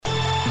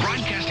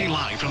Broadcasting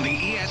live from the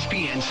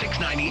ESPN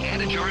 690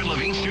 Anajar and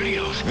Levine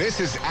studios. This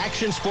is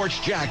Action Sports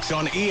Jax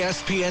on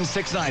ESPN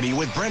 690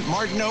 with Brent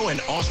Martineau and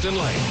Austin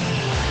Lane.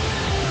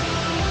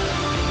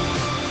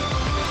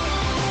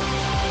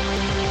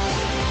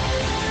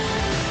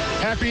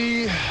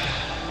 Happy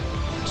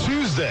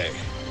Tuesday,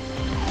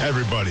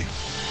 everybody.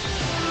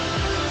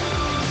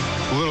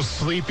 A little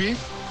sleepy.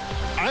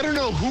 I don't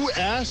know who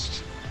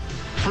asked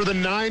for the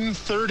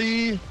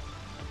 9:30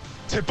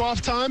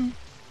 tip-off time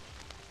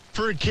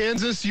for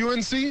Kansas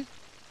UNC.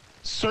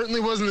 Certainly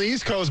wasn't the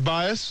East Coast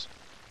bias.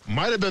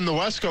 Might have been the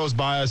West Coast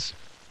bias.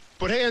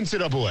 But hey,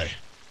 NCAA.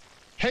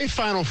 Hey,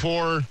 Final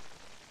Four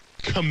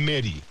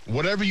committee.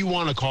 Whatever you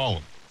want to call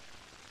them.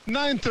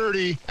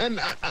 9:30,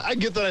 and I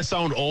get that I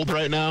sound old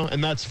right now,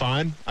 and that's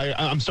fine.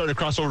 I'm starting to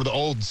cross over to the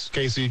olds,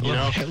 Casey. You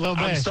know,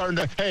 I'm starting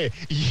to. Hey,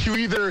 you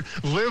either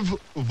live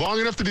long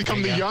enough to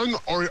become the young,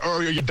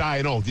 or you die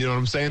an old. You know what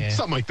I'm saying? Yeah.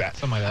 Something like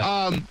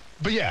that.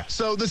 But yeah,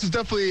 so this is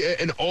definitely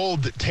an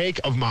old take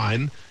of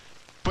mine.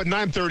 But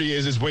 9:30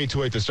 is way too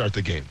late to start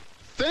the game.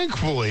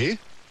 Thankfully,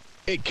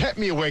 it kept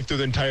me awake through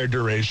the entire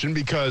duration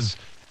because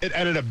it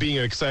ended up being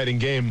an exciting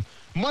game.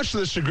 Much to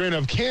the chagrin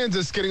of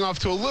Kansas getting off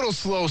to a little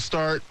slow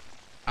start.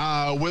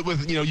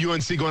 With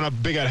UNC going up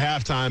big at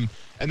halftime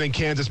and then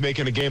Kansas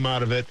making a game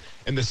out of it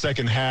in the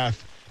second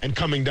half and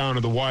coming down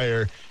to the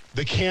wire.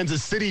 The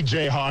Kansas City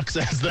Jayhawks,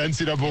 as the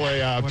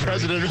NCAA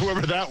president,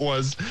 whoever that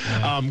was,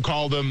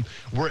 called them,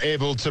 were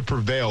able to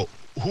prevail.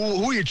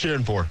 Who are you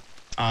cheering for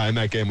in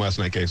that game last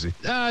night, Casey?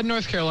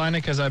 North Carolina,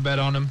 because I bet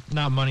on them.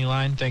 Not money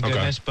line, thank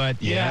goodness. But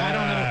I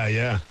don't know.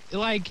 Yeah.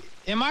 Like,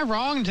 am I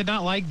wrong to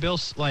not like Bill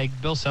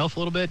Self a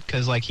little bit?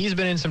 Because he's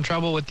been in some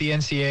trouble with the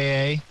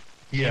NCAA.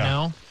 Yeah. You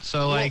know?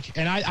 So,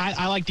 and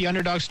I like the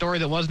underdog story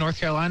that was North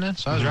Carolina,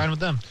 so I was riding with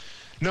them.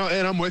 No,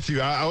 and I'm with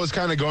you. I was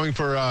kind of going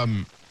for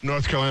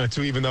North Carolina,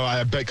 too, even though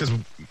I bet, because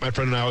my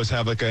friend and I always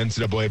have, an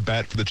NCAA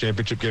bet for the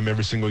championship game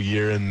every single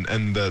year,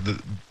 and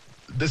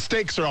the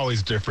stakes are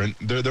always different.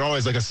 They're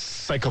always a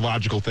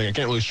psychological thing. I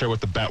can't really share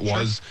what the bet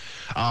was,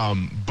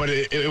 but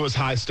it was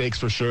high stakes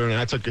for sure, and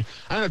I ended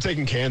up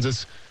taking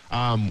Kansas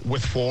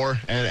with 4,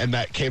 and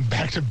that came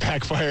back to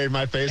backfire in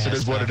my face. It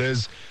is what it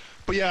is.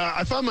 But, yeah,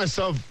 I found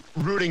myself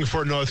rooting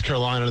for North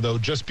Carolina, though,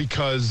 just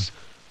because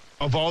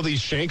of all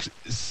these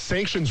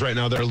sanctions right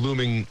now that are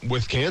looming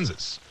with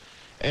Kansas.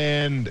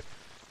 And,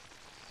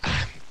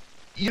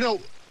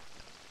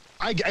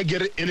 I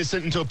get it,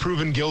 innocent until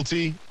proven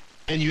guilty,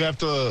 and you have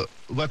to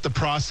let the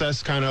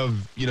process kind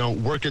of,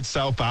 work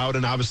itself out.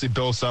 And obviously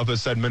Bill Self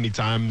has said many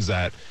times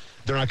that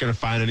they're not going to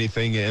find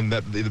anything and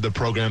that the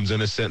program's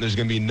innocent. There's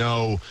going to be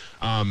no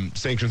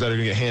sanctions that are going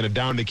to get handed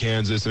down to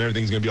Kansas, and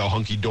everything's going to be all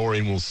hunky-dory,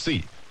 and we'll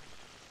see.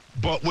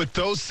 But with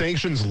those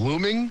sanctions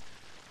looming,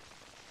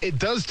 it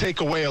does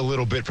take away a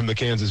little bit from the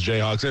Kansas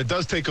Jayhawks, and it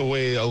does take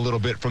away a little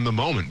bit from the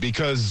moment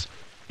because,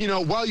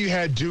 while you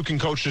had Duke and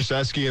Coach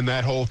Krzyzewski and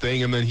that whole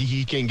thing, and then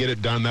he can't get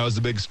it done, that was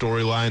the big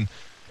storyline.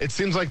 It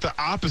seems like the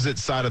opposite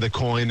side of the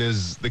coin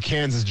is the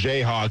Kansas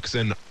Jayhawks,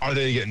 and are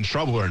they going to get in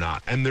trouble or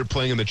not? And they're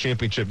playing in the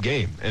championship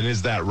game, and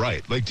is that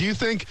right? Do you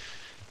think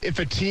if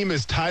a team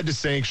is tied to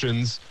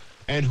sanctions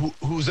and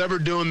who's ever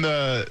doing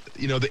the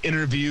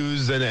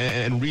interviews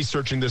and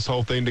researching this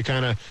whole thing to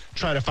kind of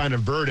try to find a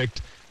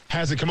verdict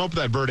hasn't come up with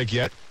that verdict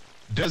yet,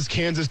 does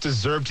Kansas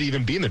deserve to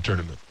even be in the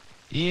tournament?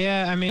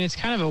 Yeah, I mean, it's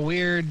kind of a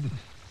weird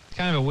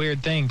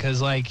thing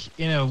because,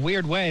 in a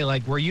weird way,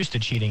 we're used to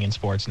cheating in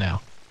sports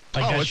now.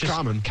 That's it's just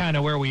common. Kind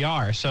of where we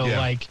are. So,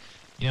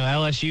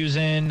 LSU's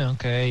in,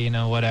 okay,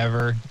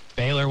 whatever.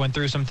 Baylor went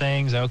through some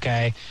things,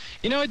 okay.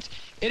 It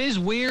is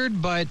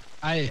weird, but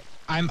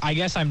I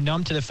guess I'm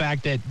numb to the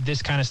fact that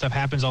this kind of stuff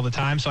happens all the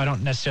time, so I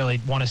don't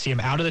necessarily want to see them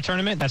out of the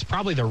tournament. That's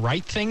probably the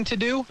right thing to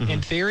do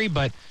in theory,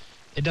 but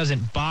it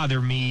doesn't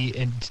bother me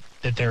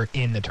that they're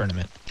in the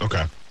tournament.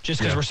 Okay. Just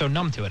because we're so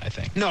numb to it, I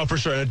think. No, for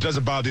sure. It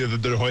doesn't bother you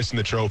that they're hoisting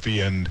the trophy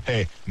and,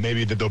 hey,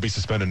 maybe that they'll be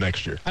suspended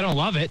next year. I don't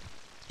love it.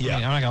 Yeah.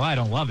 I'm not going to lie, I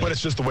don't love it. But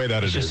it's just the way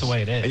that it's just the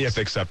way it is. And you have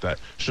to accept that.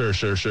 Sure.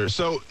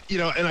 So,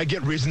 and I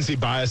get recency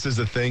bias is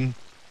a thing.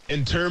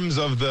 In terms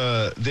of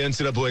the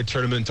NCAA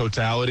tournament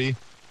totality,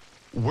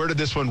 where did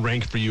this one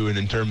rank for you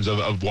in terms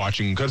of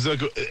watching? Because it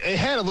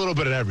had a little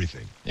bit of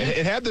everything. Yeah.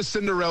 It had the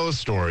Cinderella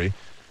story.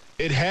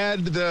 It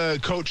had the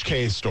Coach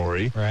K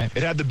story. Right.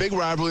 It had the big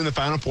rivalry in the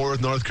Final Four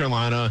with North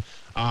Carolina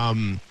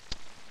and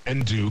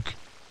Duke.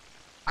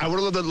 I would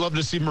have loved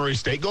to see Murray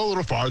State go a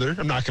little farther.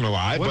 I'm not going to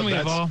lie.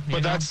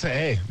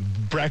 Hey,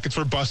 brackets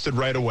were busted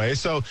right away.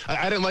 So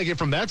I didn't like it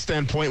from that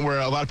standpoint where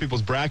a lot of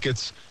people's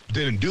brackets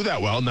didn't do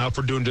that well. Now if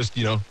we're doing just,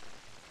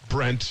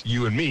 Brent,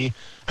 you and me,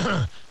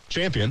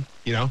 champion,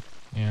 Yeah.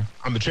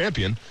 I'm the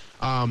champion.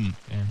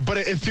 But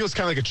it feels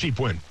kind of like a cheap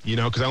win,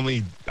 because I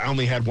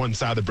only had one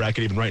side of the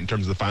bracket even right in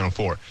terms of the Final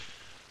Four.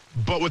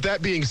 But with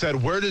that being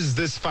said, where does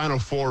this Final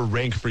Four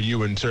rank for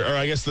you or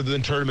I guess the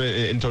tournament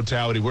in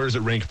totality, where does it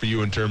rank for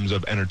you in terms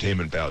of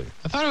entertainment value?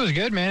 I thought it was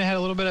good, man. It had a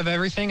little bit of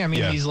everything. I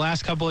mean, these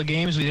last couple of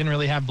games, we didn't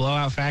really have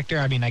blowout factor.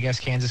 I mean, I guess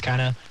Kansas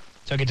kind of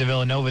took it to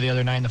Villanova the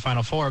other night in the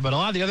Final Four, but a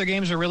lot of the other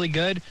games are really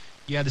good.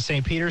 You had the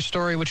St. Peter's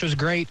story, which was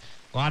great.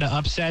 A lot of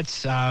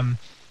upsets.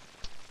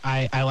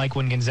 I like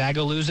when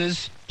Gonzaga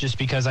loses just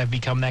because I've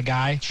become that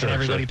guy. Sure, and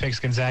everybody sure. picks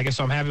Gonzaga,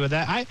 so I'm happy with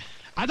that.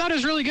 I thought it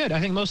was really good. I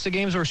think most of the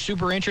games were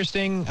super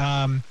interesting.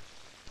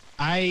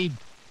 I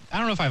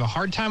don't know if I have a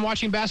hard time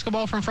watching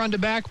basketball from front to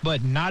back,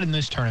 but not in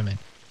this tournament.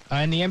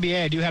 In the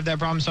NBA, I do have that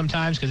problem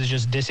sometimes because it's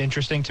just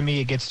disinteresting to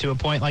me. It gets to a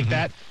point like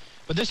that.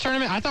 But this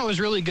tournament, I thought was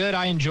really good.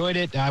 I enjoyed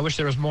it. I wish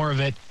there was more of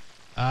it.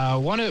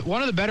 One of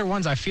the better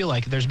ones I feel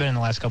like there's been in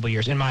the last couple of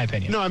years, in my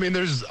opinion. No, I mean,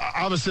 there's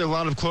obviously a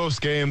lot of close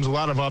games, a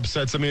lot of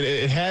upsets. I mean,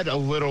 it had a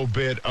little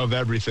bit of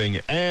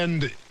everything.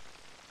 And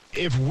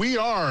if we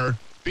are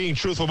being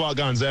truthful about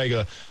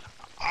Gonzaga,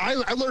 I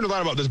learned a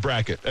lot about this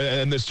bracket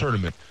and this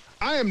tournament.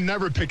 I am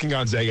never picking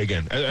Gonzaga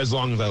again as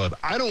long as I live.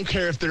 I don't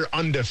care if they're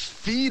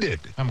undefeated.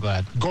 I'm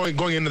glad. Going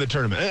into the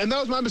tournament. And that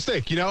was my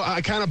mistake. You know,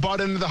 I kind of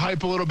bought into the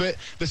hype a little bit.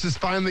 This is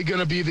finally going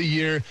to be the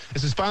year.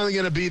 This is finally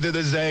going to be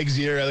the Zags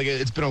year. Like,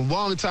 it's been a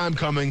long time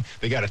coming.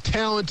 They got a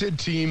talented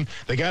team.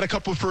 They got a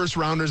couple first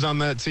rounders on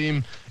that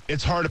team.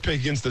 It's hard to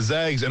pick against the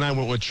Zags, and I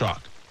went with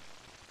chalk.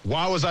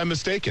 Why was I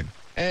mistaken?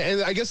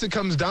 And I guess it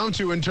comes down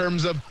to in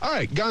terms of, all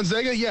right,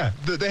 Gonzaga, yeah,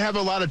 they have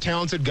a lot of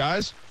talented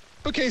guys.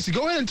 But, Casey,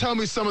 go ahead and tell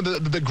me some of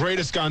the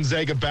greatest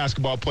Gonzaga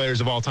basketball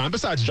players of all time,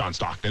 besides John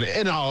Stockton.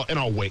 And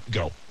I'll wait.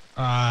 Go.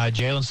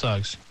 Jalen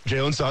Suggs.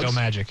 Jalen Suggs. Go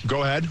Magic.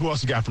 Go ahead. Who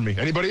else you got for me?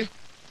 Anybody?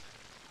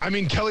 I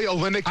mean, Kelly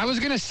Olynyk. I was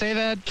going to say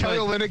that. Kelly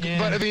Olynyk. Yeah.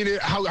 But, I mean,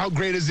 how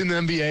great is he in the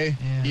NBA?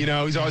 Yeah. You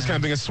know, he's always kind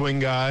of being a swing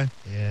guy.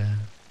 Yeah.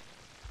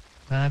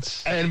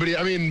 That's. Anybody?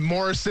 I mean,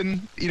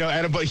 Morrison, you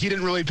know, but he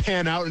didn't really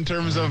pan out in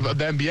terms of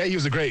the NBA. He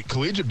was a great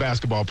collegiate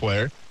basketball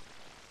player.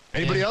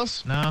 Anybody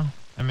else? No.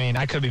 I mean,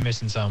 I could be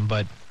missing some,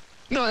 but.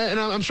 No, and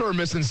I'm sure we're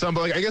missing some,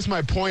 but like, I guess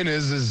my point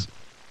is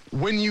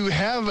when you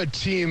have a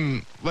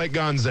team like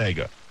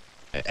Gonzaga,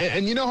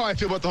 and you know how I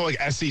feel about the whole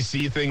like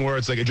SEC thing where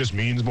it's like it just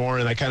means more,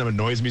 and that kind of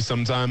annoys me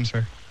sometimes.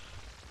 Sure.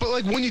 But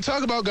like when you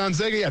talk about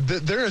Gonzaga, yeah,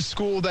 they're a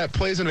school that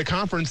plays in a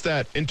conference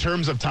that, in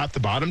terms of top to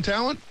bottom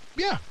talent,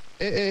 yeah,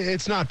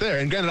 it's not there.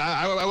 And granted,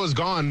 I was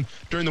gone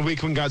during the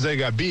week when Gonzaga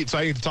got beat, so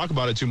I didn't get to talk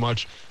about it too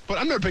much. But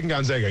I'm never picking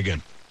Gonzaga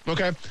again.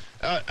 Okay,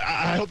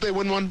 I hope they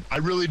win one. I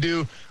really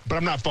do, but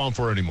I'm not falling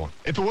for it anymore.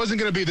 If it wasn't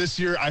going to be this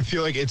year, I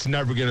feel like it's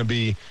never going to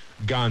be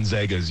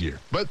Gonzaga's year.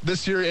 But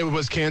this year, it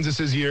was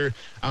Kansas's year,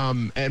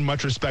 and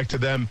much respect to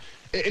them.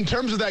 In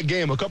terms of that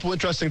game, a couple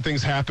interesting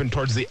things happened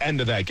towards the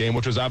end of that game,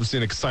 which was obviously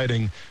an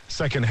exciting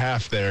second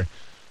half there.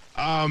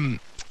 Bacot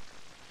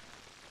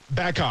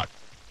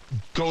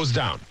goes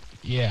down.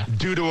 Yeah.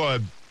 Due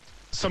to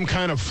some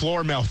kind of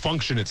floor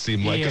malfunction, it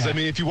seemed like. Because, I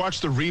mean, if you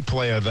watch the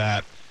replay of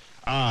that,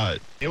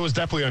 it was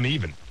definitely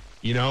uneven,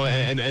 you know,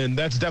 and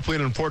that's definitely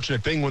an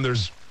unfortunate thing when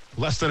there's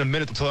less than a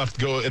minute left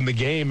to go in the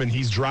game and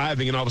he's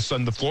driving and all of a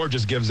sudden the floor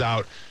just gives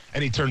out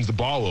and he turns the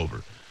ball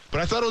over.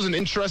 But I thought it was an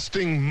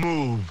interesting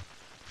move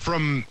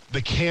from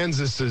the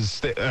Kansas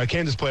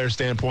player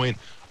standpoint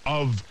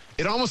of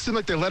it almost seemed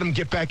like they let him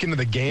get back into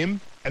the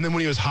game. And then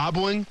when he was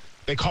hobbling,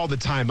 they called the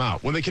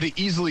timeout when they could have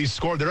easily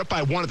scored. They're up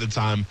by 1 at the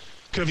time.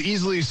 Could have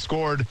easily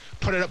scored,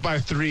 put it up by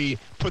 3,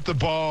 put the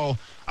ball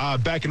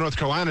back in North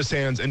Carolina's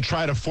hands and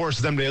try to force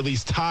them to at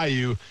least tie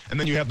you, and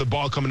then you have the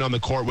ball coming down the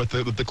court with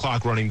the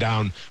clock running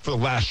down for the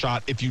last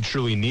shot if you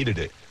truly needed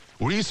it.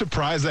 Were you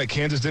surprised that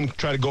Kansas didn't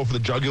try to go for the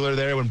jugular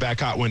there when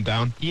Bacot went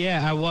down?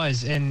 Yeah, I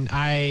was, and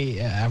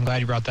I'm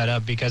glad you brought that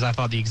up because I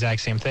thought the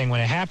exact same thing.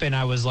 When it happened,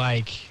 I was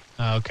like,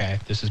 oh, okay,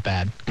 this is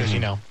bad because,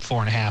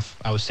 4.5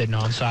 I was sitting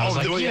on, so I was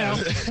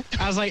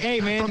I was like, hey,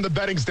 man. From the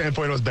betting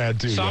standpoint, it was bad,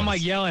 too. So I'm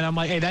like yelling. I'm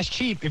like, hey, that's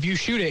cheap. If you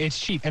shoot it, it's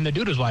cheap. And the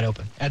dude was wide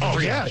open at the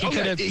 3. Yeah.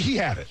 He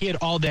had it. He had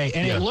all day.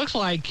 And it looked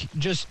like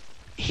just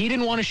he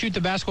didn't want to shoot the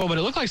basketball, but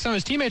it looked like some of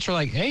his teammates were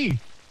like, hey,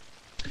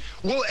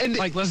 well, and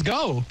like, let's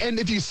go. And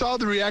if you saw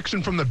the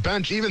reaction from the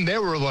bench, even they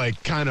were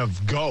like kind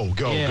of go.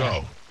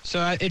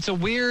 So it's a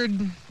weird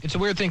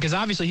thing because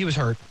obviously he was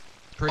hurt.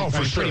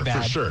 Pretty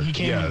bad. For sure. He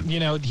came,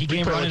 he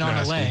came running on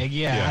a leg.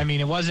 Yeah. I mean,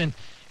 it wasn't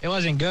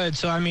good.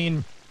 So, I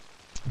mean,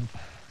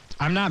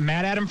 I'm not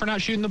mad at him for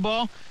not shooting the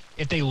ball.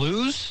 If they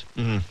lose,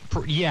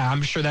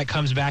 I'm sure that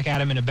comes back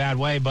at him in a bad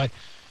way. But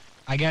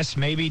I guess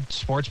maybe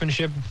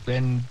sportsmanship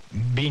and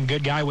being a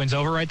good guy wins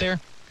over right there.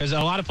 Because a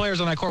lot of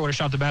players on that court would have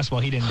shot the basketball.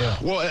 He didn't do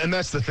it. Well, and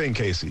that's the thing,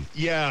 Casey.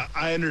 Yeah,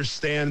 I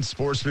understand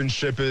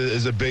sportsmanship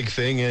is a big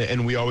thing,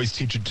 and we always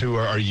teach it to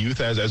our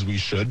youth as we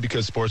should,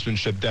 because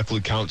sportsmanship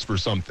definitely counts for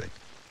something.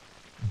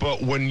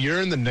 But when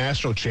you're in the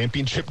national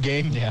championship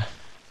game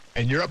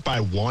and you're up by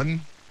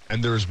 1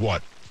 and there's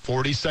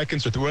 40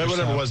 seconds or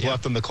whatever was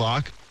left on the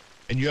clock,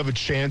 and you have a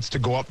chance to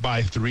go up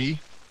by 3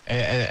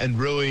 and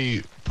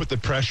really put the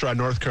pressure on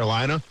North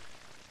Carolina,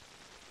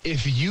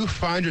 if you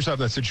find yourself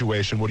in that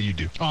situation, what do you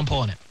do? Oh, I'm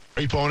pulling it.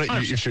 Are you pulling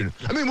it? You're shooting.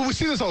 I mean, we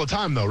see this all the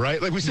time, though,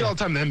 right? Like, we see it all the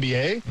time in the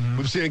NBA.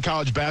 We've seen it in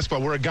college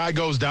basketball where a guy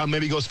goes down,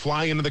 maybe he goes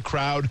flying into the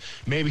crowd,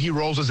 maybe he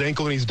rolls his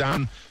ankle and he's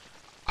down.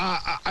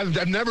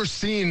 I've never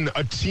seen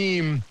a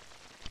team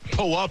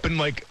pull up and,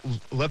 like,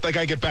 let that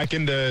guy get back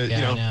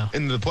into,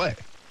 into the play.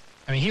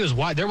 I mean, he was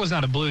wide. There was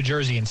not a blue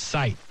jersey in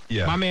sight.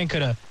 Yeah. My man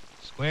could have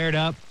squared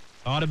up,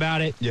 thought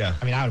about it. Yeah.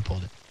 I mean, I would have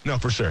pulled it. No,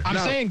 for sure. I'm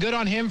saying good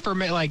on him for,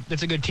 like,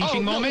 that's a good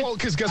teaching moment. Well,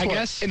 because guess what?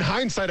 Guess. In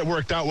hindsight, it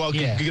worked out well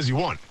Yeah. because you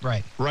won.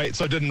 Right. Right?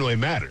 So it didn't really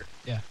matter.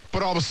 Yeah.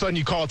 But all of a sudden,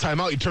 you call a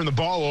timeout, you turn the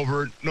ball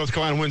over, North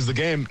Carolina wins the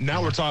game.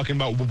 Now we're talking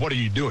about, well, what are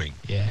you doing?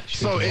 Yeah.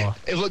 So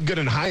it looked good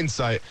in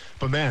hindsight,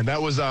 but man,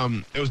 that was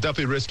it was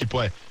definitely a risky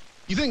play.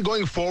 You think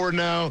going forward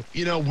now,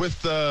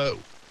 with the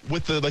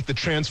like the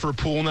transfer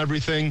pool and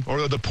everything,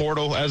 or the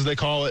portal as they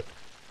call it,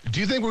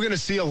 do you think we're going to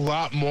see a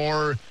lot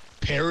more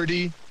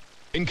parity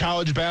in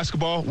college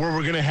basketball, where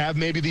we're going to have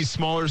maybe these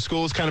smaller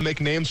schools kind of make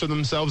names for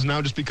themselves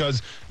now just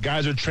because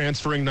guys are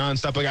transferring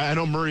nonstop? Like, I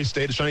know Murray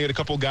State is trying to get a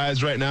couple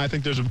guys right now. I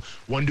think there's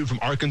one dude from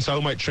Arkansas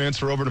who might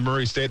transfer over to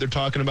Murray State they're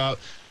talking about.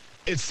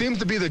 It seems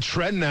to be the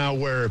trend now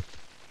where,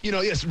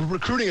 yes,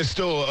 recruiting is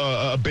still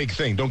a big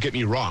thing. Don't get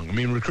me wrong. I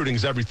mean, recruiting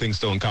is everything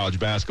still in college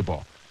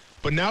basketball.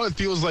 But now it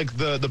feels like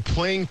the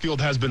playing field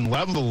has been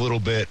leveled a little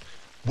bit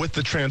with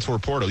the transfer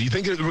portal. You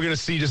think that we're going to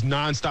see just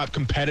nonstop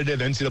competitive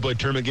NCAA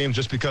tournament games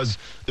just because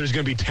there's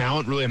going to be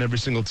talent really on every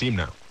single team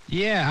now?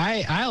 Yeah,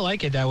 I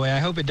like it that way. I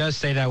hope it does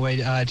stay that way.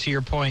 To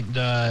your point,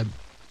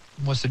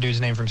 what's the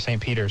dude's name from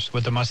St. Peter's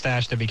with the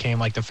mustache that became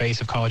like the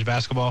face of college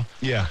basketball?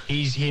 Yeah.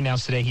 He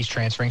announced today he's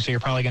transferring, so you're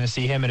probably going to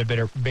see him in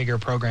a bigger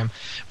program.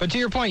 But to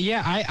your point,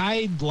 yeah,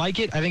 I like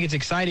it. I think it's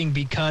exciting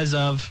because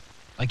of,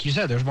 like you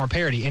said, there's more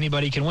parity.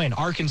 Anybody can win.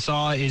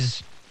 Arkansas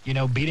is,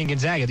 beating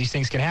Gonzaga. These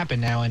things can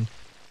happen now, and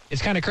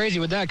it's kind of crazy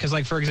with that because,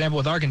 like, for example,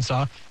 with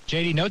Arkansas,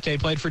 J.D. Notae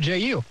played for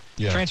JU.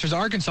 Yeah. Transfers to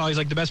Arkansas. He's,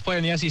 like, the best player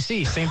in the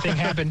SEC. Same thing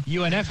happened.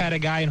 UNF had a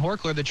guy in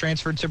Horkler that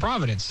transferred to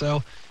Providence.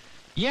 So,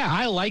 yeah,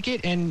 I like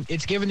it, and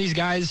it's given these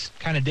guys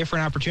kind of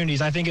different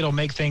opportunities. I think it'll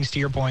make things, to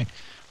your point,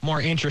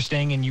 more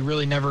interesting, and you're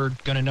really never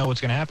going to know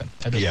what's going to happen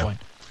at this point.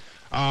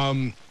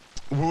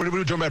 We're going to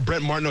be talking about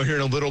Brent Martineau here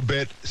in a little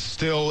bit,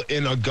 still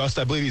in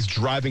Augusta. I believe he's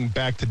driving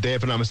back today,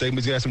 if I'm not mistaken.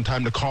 He's going to have some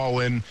time to call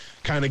in,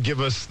 kind of give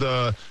us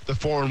the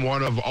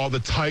 4-1 of all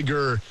the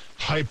Tiger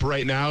hype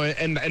right now.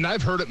 And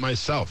I've heard it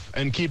myself.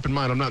 And keep in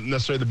mind, I'm not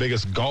necessarily the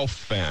biggest golf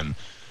fan.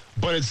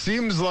 But it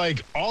seems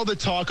like all the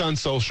talk on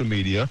social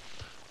media,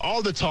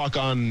 all the talk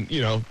on,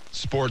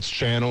 sports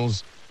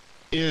channels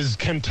is,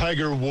 can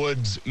Tiger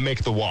Woods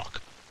make the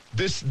walk?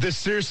 This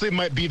seriously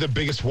might be the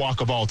biggest walk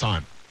of all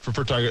time.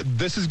 For Tiger.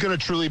 This is going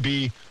to truly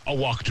be a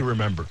walk to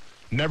remember.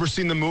 Never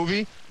seen the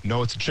movie.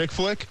 No, it's a chick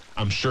flick.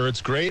 I'm sure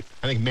it's great.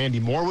 I think Mandy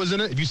Moore was in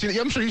it. Have you seen it?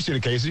 Yeah, I'm sure you've seen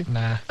it, Casey.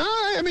 Nah.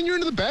 I mean, you're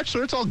into The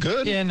Bachelor. It's all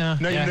good. Yeah, no.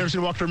 No, you've never seen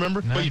a walk to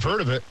remember? No. But you've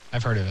heard of it.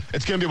 I've heard of it.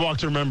 It's going to be a walk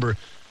to remember.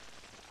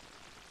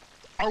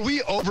 Are we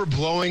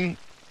overblowing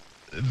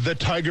the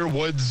Tiger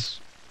Woods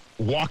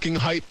walking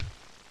hype?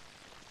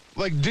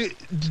 Like, do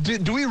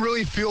we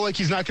really feel like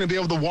he's not going to be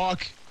able to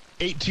walk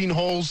 18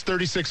 holes,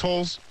 36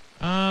 holes?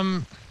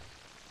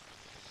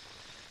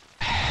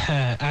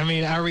 I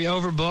mean, are we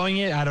overblowing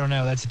it? I don't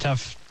know. That's a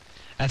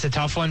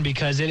tough one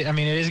because it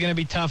is going to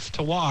be tough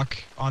to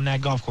walk on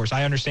that golf course.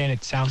 I understand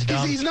it sounds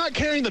dumb. He's not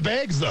carrying the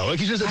bags though. Like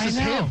it's just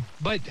him.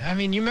 But I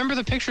mean, you remember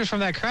the pictures from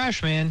that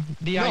crash, man?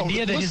 The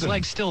idea that his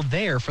leg's still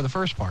there for the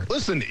first part.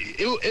 Listen,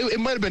 it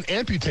might have been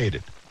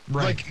amputated.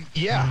 Right. Like,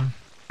 yeah.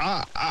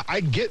 Mm-hmm. I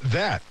get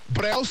that.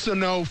 But I also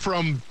know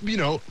from,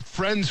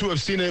 friends who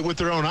have seen it with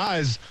their own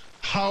eyes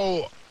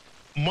how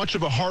much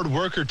of a hard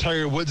worker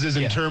Tiger Woods is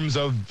in terms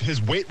of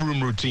his weight room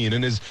routine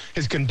and his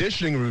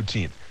conditioning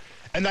routine.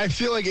 And I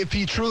feel like if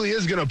he truly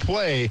is going to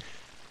play,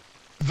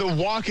 the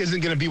walk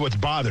isn't going to be what's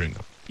bothering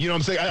him. You know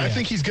what I'm saying? I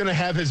think he's going to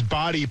have his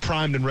body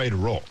primed and ready to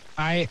roll.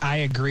 I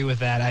agree with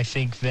that. I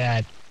think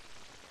that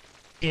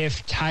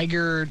if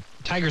Tiger's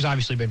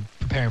obviously been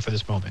preparing for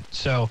this moment.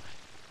 So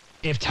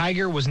if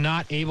Tiger was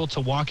not able to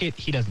walk it,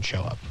 he doesn't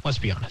show up. Let's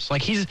be honest.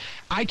 Like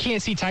I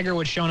can't see Tiger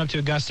Woods showing up to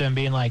Augusta and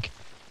being like,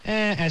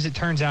 as it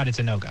turns out, it's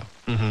a no-go.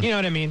 Mm-hmm. You know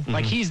what I mean? Mm-hmm.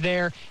 Like, he's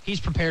there. He's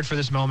prepared for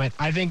this moment.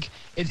 I think,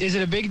 is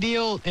it a big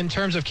deal in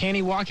terms of can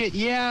he walk it?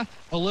 Yeah,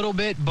 a little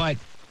bit. But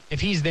if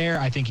he's there,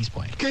 I think he's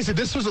playing. Okay, so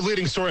this was a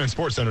leading story on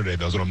SportsCenter today,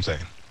 though, is what I'm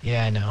saying.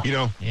 Yeah, I know.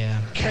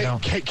 Yeah.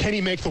 Can he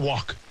make the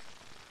walk?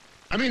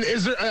 I mean,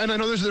 is there, and I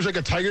know there's like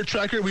a Tiger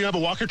tracker. We have a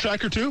Walker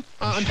tracker, too,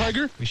 on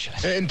Tiger? We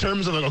should. In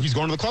terms of, like, he's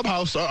going to the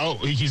clubhouse.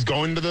 He's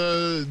going to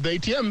the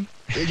ATM.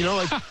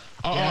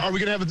 Are we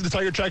going to have the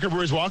Tiger tracker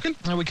where he's walking?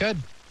 No, we could.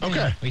 Okay.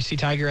 Yeah. We see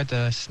Tiger at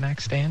the snack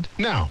stand.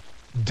 Now,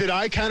 did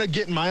I kind of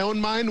get in my own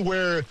mind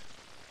where,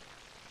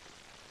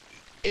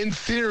 in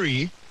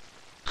theory,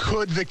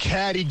 could the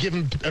caddy give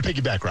him a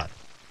piggyback ride?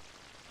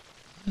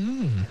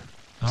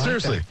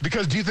 Seriously. Like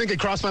because do you think it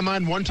crossed my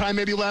mind one time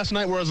maybe last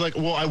night where I was like,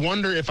 well, I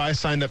wonder if I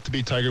signed up to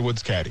be Tiger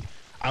Woods' caddy.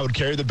 I would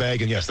carry the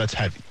bag, and yes, that's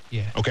heavy.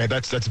 Yeah. Okay,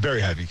 that's very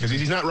heavy because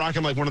he's not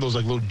rocking like one of those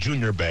like little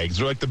junior bags.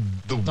 They're like the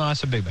No,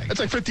 that's a big bag. It's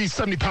like 50,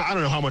 70 pounds. I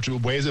don't know how much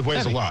it weighs. It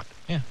weighs heavy. A lot.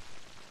 Yeah.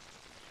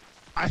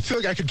 I feel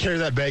like I could carry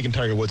that bag in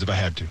Tiger Woods if I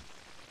had to.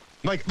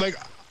 Like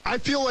I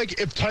feel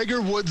like if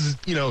Tiger Woods,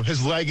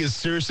 his leg is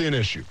seriously an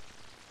issue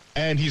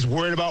and he's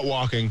worried about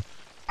walking,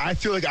 I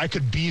feel like I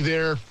could be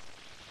there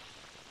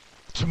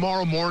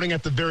tomorrow morning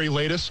at the very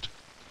latest,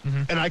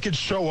 and I could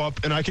show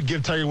up and I could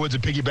give Tiger Woods a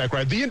piggyback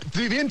ride,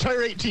 the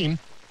entire 18,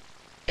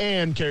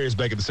 and carry his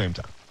bag at the same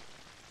time.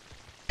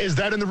 Is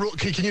that in the rule?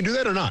 Can you do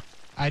that or not?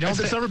 I don't.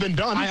 It's never been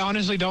done. I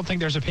honestly don't think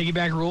there's a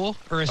piggyback rule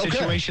or a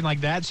situation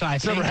like that. So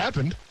It's never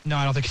happened. No,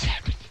 I don't think it's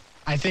happened.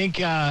 I think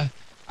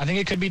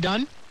it could be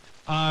done.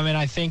 And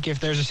I think if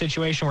there's a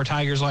situation where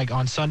Tiger's like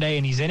on Sunday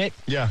and he's in it,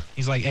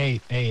 he's like, hey,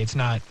 it's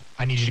not.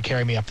 I need you to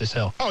carry me up this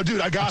hill. Oh,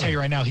 dude, I got it. I'll tell you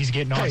right now, he's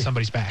getting on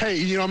somebody's back. Hey,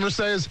 you know what I'm gonna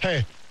say is,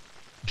 hey,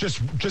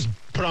 just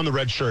put on the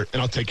red shirt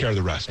and I'll take care of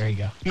the rest. There you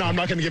go. No, I'm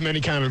not gonna give him any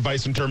kind of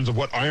advice in terms of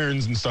what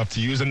irons and stuff to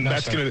use, and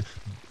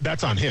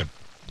that's on him.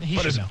 He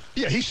should know.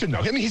 Yeah, he should know.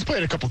 I mean, he's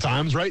played a couple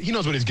times, right? He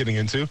knows what he's getting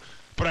into.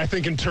 But I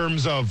think in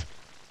terms of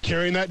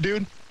carrying that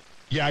dude,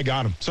 yeah, I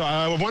got him. So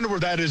I wonder where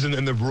that is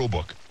in the rule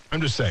book. I'm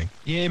just saying.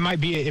 Yeah, it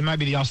might be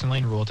the Austin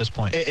Lane rule at this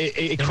point.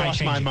 It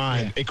crossed my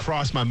mind. Yeah. It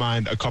crossed my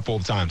mind a couple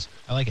of times.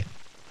 I like it.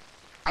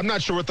 I'm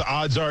not sure what the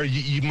odds are.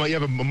 You might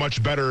have a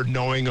much better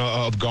knowing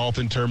of golf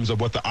in terms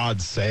of what the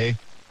odds say.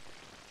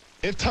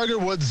 If Tiger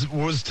Woods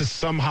was to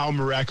somehow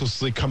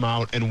miraculously come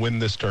out and win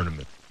this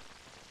tournament,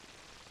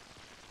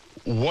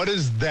 what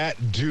does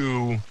that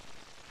do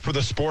for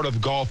the sport of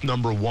golf,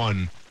 number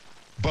one?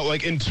 But,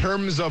 like, in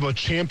terms of a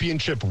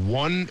championship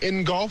won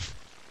in golf,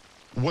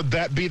 would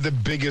that be the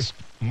biggest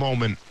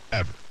moment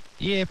ever?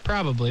 Yeah,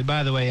 probably.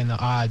 By the way, in the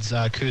odds,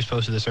 Kuz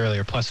posted this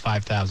earlier, plus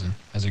 5,000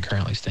 as it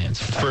currently stands.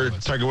 For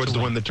Tiger Woods to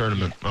win the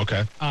tournament. Yeah.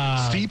 Okay.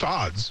 Steep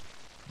odds.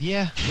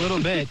 Yeah, a little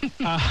bit.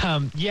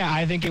 Yeah,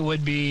 I think it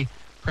would be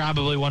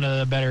probably one of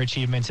the better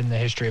achievements in the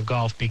history of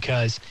golf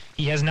because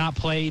he has not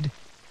played,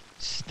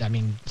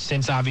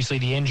 since obviously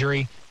the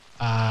injury.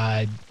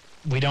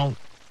 We don't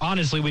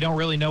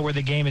really know where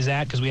the game is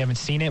at because we haven't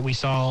seen it. We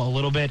saw a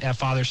little bit at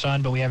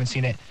father-son, but we haven't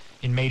seen it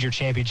in major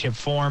championship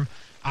form.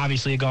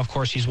 Obviously, a golf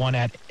course he's won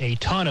at a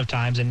ton of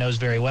times and knows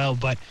very well.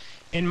 But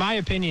in my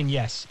opinion,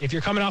 yes. If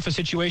you're coming off a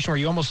situation where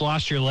you almost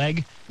lost your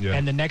leg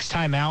and the next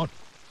time out,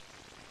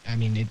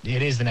 it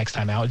is the next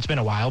time out. It's been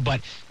a while.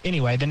 But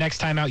anyway, the next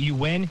time out you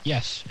win,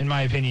 yes. In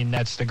my opinion,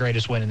 that's the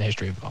greatest win in the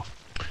history of golf.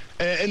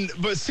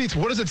 But Seats,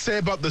 what does it say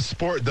about the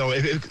sport, though?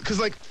 Because,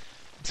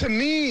 to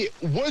me,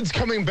 Woods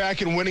coming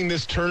back and winning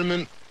this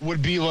tournament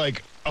would be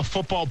like a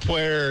football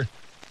player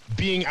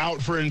being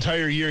out for an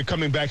entire year,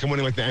 coming back and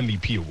winning like the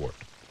MVP award.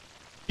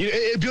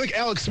 It'd be like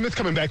Alex Smith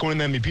coming back and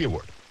winning the MVP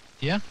award.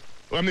 Yeah.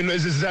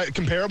 Is that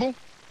comparable?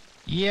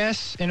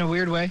 Yes, in a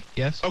weird way.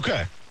 Yes.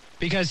 Okay.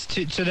 Because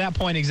to that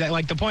point, exactly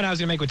like the point I was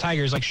going to make with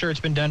Tiger is sure,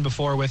 it's been done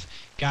before with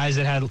guys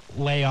that had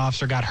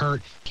layoffs or got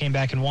hurt, came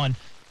back and won.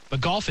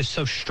 But golf is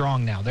so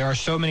strong now. There are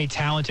so many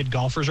talented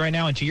golfers right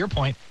now, and to your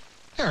point,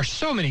 there are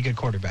so many good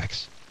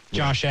quarterbacks.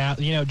 Josh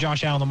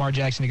Allen, Lamar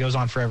Jackson, he goes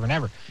on forever and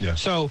ever. Yeah.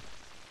 So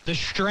the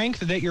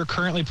strength that you're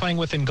currently playing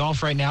with in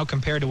golf right now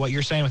compared to what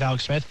you're saying with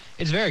Alex Smith,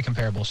 it's very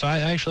comparable. So I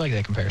actually like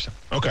that comparison.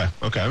 Okay.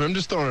 I'm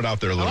just throwing it out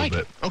there a little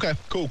bit. Okay,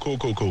 cool.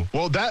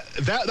 Well, that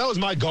was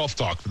my golf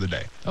talk for the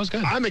day. That was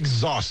good. I'm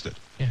exhausted.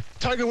 Yeah.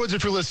 Tiger Woods,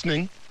 if you're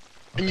listening,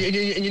 and you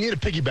need a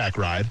piggyback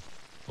ride.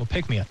 Well,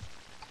 pick me up.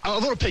 A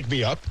little pick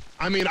me up.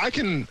 I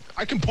can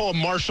pull a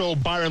Marshall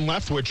Byron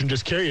Leftwich and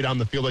just carry you down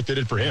the field like they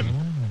did for him.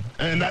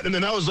 And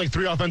then that was like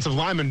 3 offensive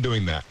linemen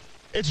doing that.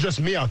 It's just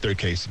me out there,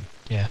 Casey.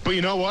 Yeah. But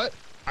you know what?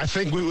 I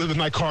think with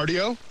my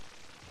cardio,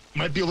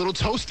 might be a little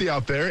toasty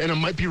out there, and it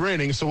might be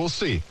raining, so we'll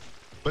see.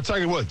 But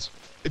Tiger Woods,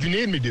 if you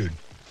need me, dude,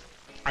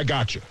 I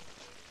got you.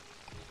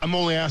 I'm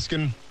only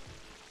asking,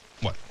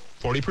 what,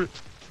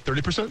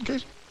 30%,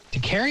 Casey? To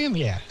carry him,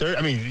 yeah.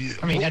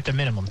 At the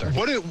minimum, 30.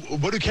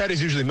 What do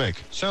caddies usually make?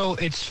 So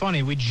it's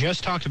funny. We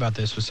just talked about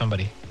this with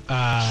somebody.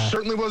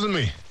 Certainly wasn't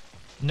me.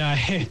 No.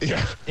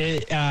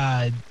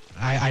 Yeah.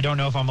 I don't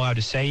know if I'm allowed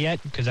to say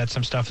yet because that's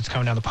some stuff that's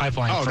coming down the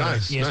pipeline for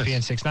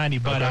ESPN 690.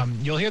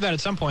 But you'll hear that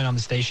at some point on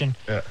the station.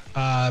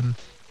 Yeah.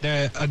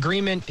 The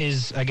agreement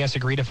is, I guess,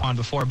 agreed upon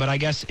before. But I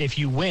guess if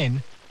you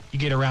win, you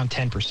get around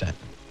 10%.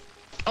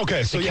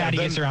 Okay, so the caddy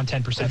gets around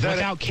 10%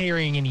 without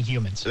carrying any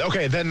humans.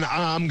 Okay, then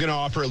I'm going to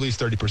offer at least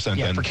 30%.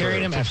 Yeah, then for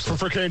carrying him,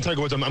 for carrying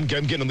Tiger Woods, I'm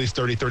getting at least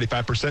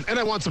 35%, and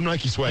I want some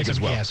Nike swag as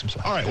well. Yeah, some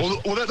swag. All right,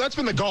 well, that's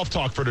been the golf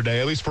talk for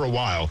today, at least for a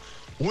while.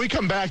 When we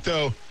come back,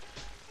 though,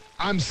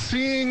 I'm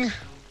seeing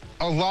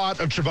a lot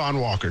of Travon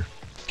Walker.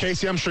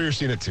 Casey, I'm sure you're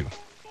seeing it too.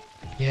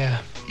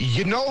 Yeah.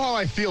 You know how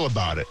I feel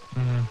about it,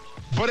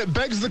 but it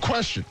begs the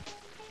question.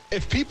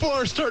 If people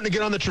are starting to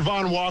get on the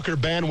Travon Walker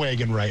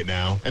bandwagon right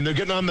now, and they're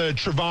getting on the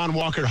Travon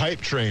Walker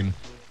hype train,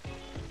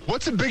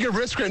 what's a bigger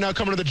risk right now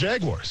coming to the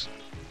Jaguars?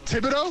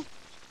 Thibodeau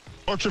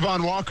or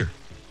Travon Walker?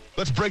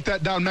 Let's break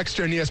that down next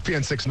year on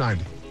ESPN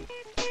 690.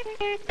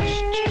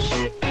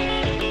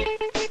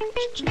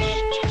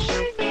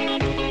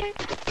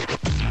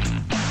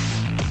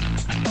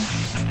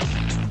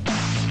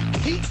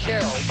 Pete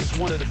Carroll is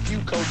one of the few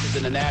coaches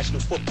in the National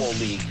Football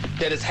League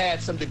that has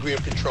had some degree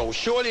of control.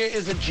 Sure, there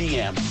is a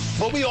GM,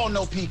 but we all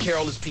know Pete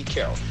Carroll is Pete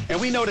Carroll, and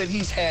we know that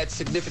he's had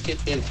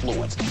significant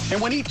influence. And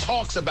when he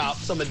talks about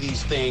some of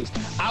these things,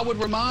 I would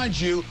remind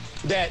you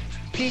that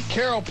Pete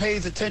Carroll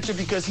pays attention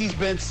because he's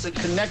been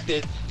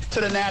connected to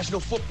the National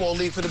Football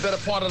League for the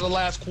better part of the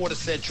last quarter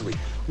century.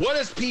 What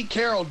has Pete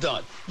Carroll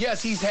done?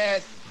 Yes, he's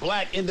had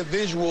black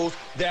individuals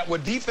that were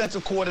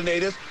defensive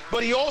coordinators,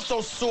 but he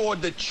also saw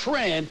the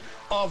trend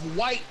of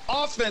white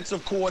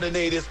offensive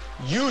coordinators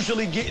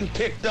usually getting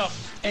picked up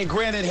and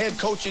granted head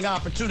coaching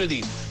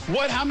opportunities.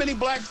 How many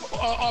black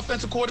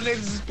offensive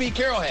coordinators has Pete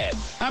Carroll had?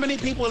 How many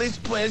people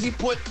has he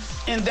put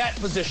in that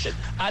position?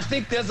 I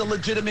think there's a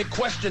legitimate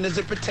question as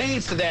it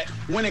pertains to that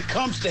when it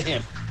comes to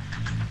him.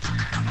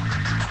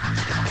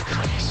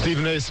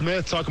 Stephen A.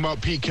 Smith talking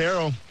about Pete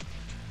Carroll.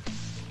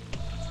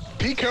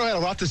 Pete Carroll had a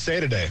lot to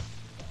say today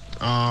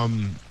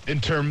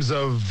in terms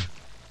of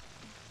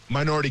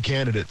minority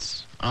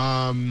candidates.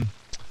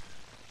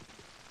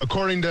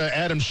 According to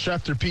Adam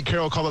Schefter, Pete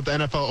Carroll called up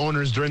the NFL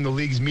owners during the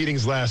league's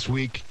meetings last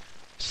week,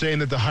 saying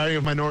that the hiring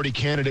of minority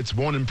candidates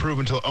won't improve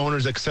until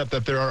owners accept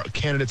that there are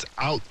candidates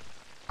out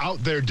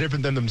there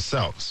different than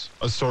themselves,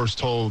 a source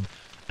told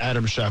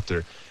Adam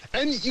Schefter.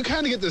 And you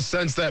kind of get the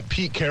sense that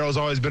Pete Carroll's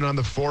always been on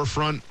the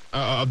forefront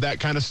of that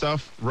kind of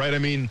stuff, right? I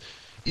mean,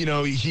 you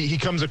know, he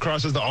comes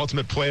across as the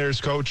ultimate players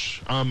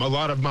coach. A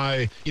lot of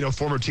my,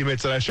 former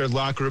teammates that I shared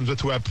locker rooms with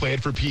who have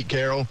played for Pete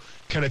Carroll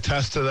can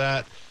attest to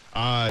that.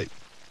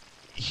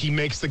 He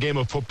makes the game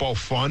of football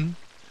fun.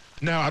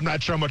 Now, I'm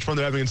not sure how much fun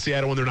they're having in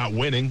Seattle when they're not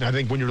winning. I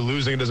think when you're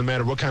losing, it doesn't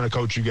matter what kind of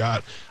coach you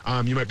got.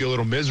 You might be a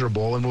little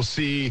miserable, and we'll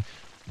see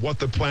what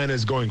the plan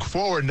is going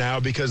forward now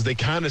because they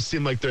kind of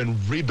seem like they're in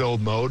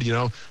rebuild mode.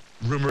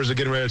 Rumors are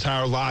getting ready to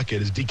Tyler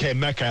Lockett. Is DK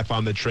Metcalf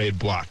on the trade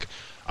block?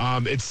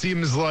 It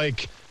seems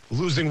like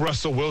losing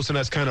Russell Wilson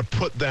has kind of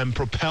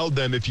propelled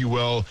them, if you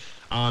will,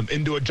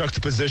 into a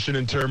juxtaposition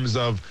in terms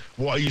of,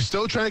 well, are you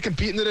still trying to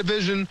compete in the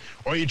division,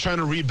 or are you trying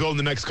to rebuild in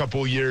the next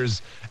couple of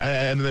years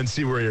and then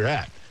see where you're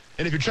at?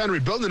 And if you're trying to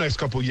rebuild in the next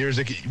couple of years,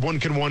 one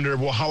can wonder,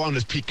 well, how long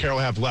does Pete Carroll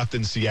have left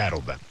in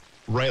Seattle then?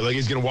 Right? Like,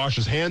 he's going to wash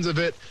his hands of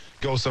it,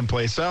 go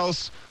someplace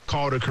else,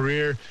 call it a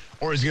career,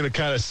 or he's going to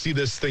kind of see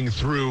this thing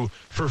through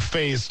for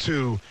phase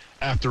 2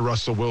 after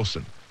Russell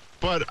Wilson.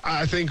 But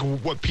I think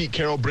what Pete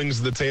Carroll brings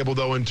to the table,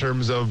 though, in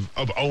terms of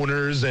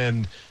owners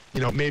and,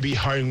 maybe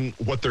hiring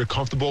what they're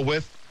comfortable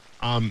with,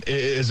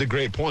 is a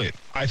great point.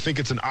 I think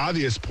it's an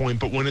obvious point,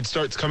 but when it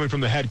starts coming from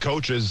the head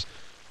coaches,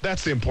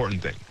 that's the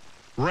important thing,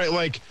 right?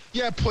 Like,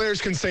 yeah,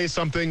 players can say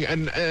something,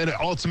 and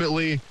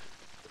ultimately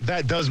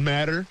that does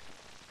matter,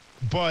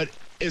 but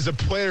is a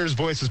player's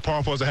voice as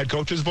powerful as a head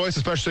coach's voice?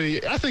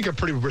 Especially, I think, a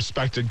pretty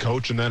respected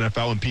coach in the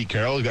NFL and Pete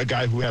Carroll, a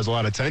guy who has a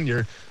lot of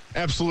tenure.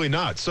 Absolutely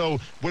not. So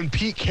when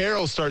Pete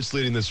Carroll starts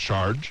leading this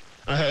charge,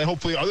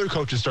 hopefully other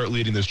coaches start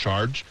leading this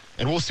charge,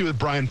 and we'll see with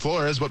Brian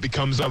Flores what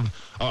becomes of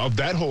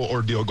that whole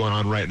ordeal going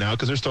on right now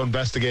because they're still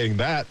investigating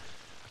that.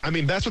 I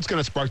mean, that's what's going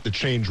to spark the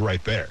change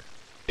right there,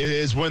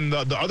 is when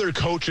the other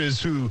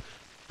coaches who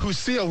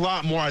see a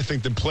lot more, I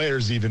think, than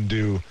players even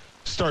do,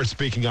 start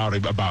speaking out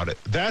about it.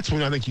 That's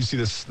when I think you see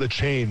the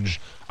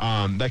change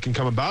that can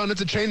come about, and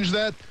it's a change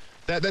that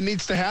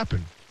needs to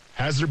happen.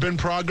 Has there been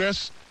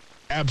progress?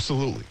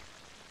 Absolutely.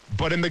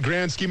 But in the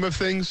grand scheme of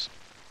things,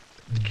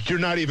 you're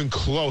not even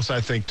close,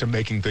 I think, to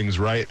making things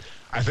right.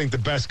 I think the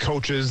best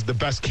coaches, the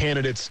best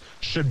candidates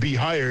should be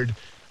hired,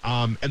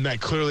 and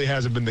that clearly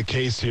hasn't been the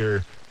case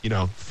here,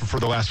 for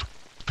the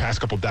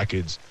past couple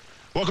decades.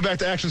 Welcome back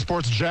to Action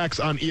Sports Jax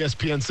on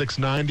ESPN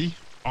 690,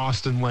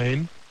 Austin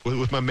Lane,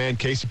 with my man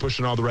Casey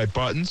pushing all the right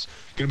buttons.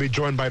 Going to be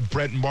joined by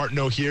Brent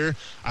Martineau here,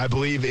 I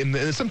believe,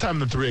 sometime in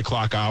the 3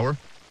 o'clock hour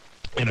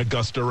in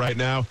Augusta right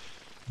now.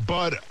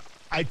 But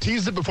I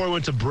teased it before we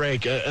went to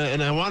break,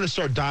 and I want to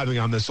start diving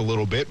on this a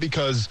little bit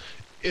because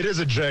it is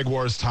a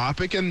Jaguars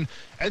topic, and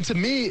to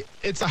me,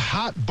 it's a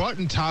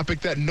hot-button topic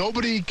that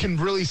nobody can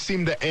really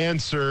seem to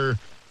answer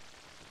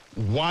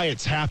why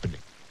it's happening.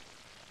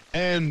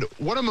 And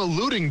what I'm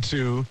alluding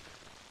to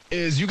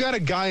is you got a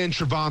guy in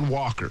Travon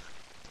Walker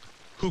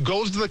who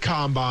goes to the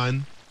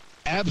combine,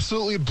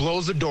 absolutely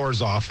blows the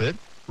doors off it,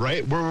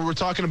 right? We're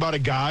talking about a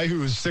guy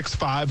who's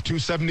 6'5",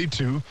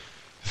 272,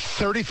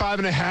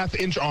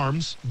 35.5-inch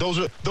arms. Those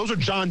are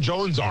John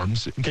Jones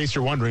arms, in case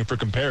you're wondering, for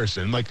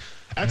comparison. Like,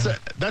 that's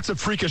a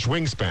freakish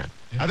wingspan.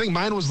 Yeah. I think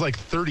mine was like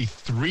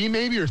 33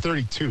 maybe or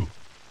 32.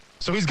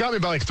 So he's got me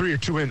by like 3 or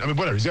 2 inches. I mean,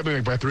 whatever. He's got me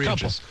by 3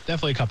 inches.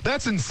 Definitely a couple.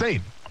 That's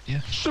insane.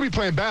 Yeah. Should be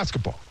playing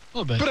basketball. A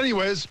little bit. But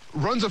anyways,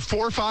 runs a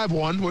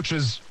 4.51, which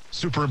is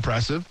super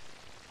impressive.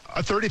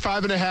 A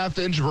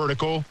 35.5-inch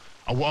vertical,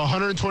 a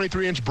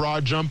 123-inch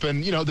broad jump,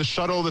 and, the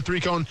shuttle, the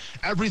three-cone,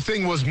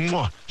 everything was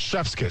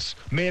chef's kiss.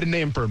 Made a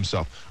name for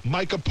himself.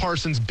 Micah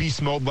Parsons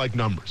beast mode-like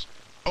numbers.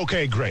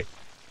 Okay, great.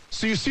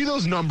 So you see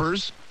those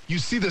numbers, you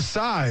see the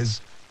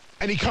size,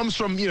 and he comes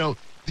from, the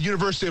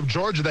University of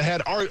Georgia that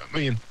had, I'm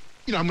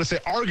going to say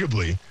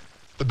arguably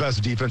the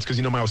best defense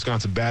because, my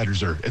Wisconsin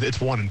Badgers it's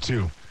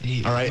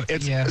 1-2. All right?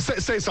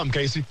 Say something,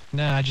 Casey.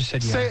 No, I just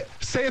said yeah.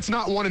 Say it's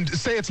not 1A,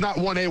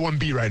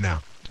 1B right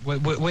now.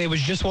 Wait, it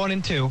was just 1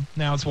 and 2.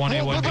 Now it's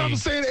 1A, 1B. But I'm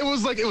saying it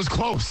was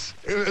close.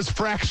 It was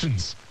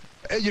fractions.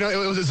 It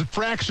was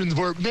fractions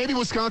where maybe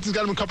Wisconsin's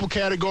got them in a couple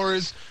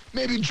categories.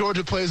 Maybe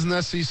Georgia plays in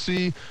the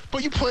SEC.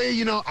 But you play,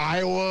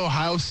 Iowa,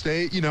 Ohio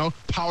State,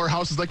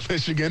 powerhouses like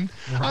Michigan.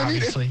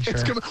 Obviously,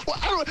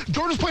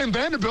 Georgia's playing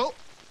Vanderbilt.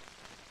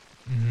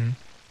 Mm-hmm.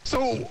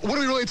 So what are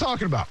we really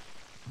talking about?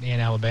 Me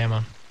and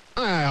Alabama.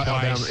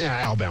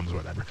 Alabama's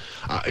whatever.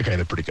 Okay,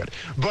 they're pretty good.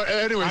 But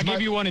anyways, I'll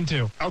give you 1 and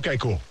 2. Okay,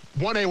 cool.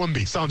 1A,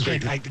 1B. Sounds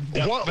great.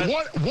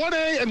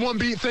 1A and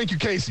 1B. Thank you,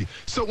 Casey.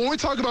 So when we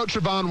talk about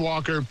Travon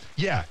Walker,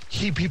 yeah,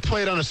 he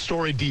played on a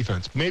storied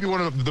defense. Maybe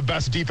one of the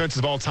best defenses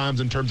of all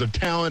times in terms of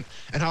talent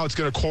and how it's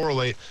going to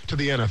correlate to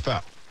the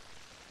NFL.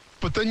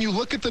 But then you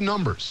look at the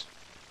numbers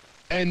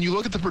and you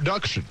look at the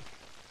production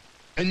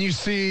and you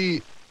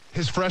see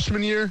his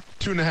freshman year,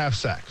 2.5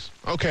 sacks.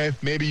 Okay,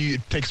 maybe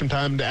it takes some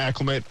time to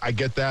acclimate. I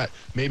get that.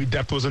 Maybe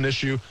depth was an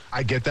issue.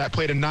 I get that.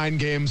 Played in 9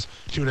 games,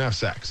 2.5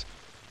 sacks.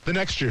 The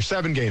next year,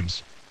 7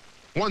 games,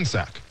 1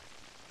 sack.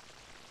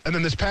 And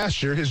then this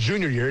past year, his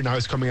junior year, now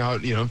he's coming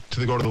out,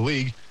 to go to the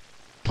league,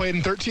 played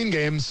in 13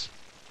 games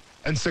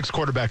and 6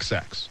 quarterback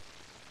sacks.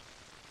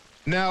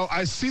 Now,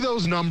 I see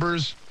those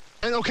numbers,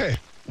 and okay,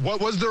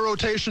 what was the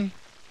rotation?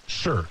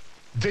 Sure.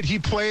 Did he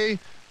play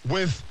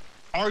with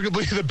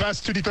arguably the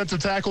best 2 defensive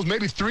tackles,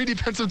 maybe 3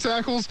 defensive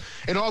tackles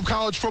in all of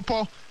college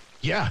football?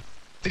 Yeah.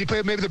 Did he play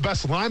with maybe the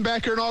best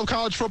linebacker in all of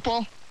college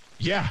football?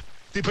 Yeah.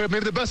 Did he play with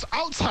maybe the best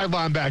outside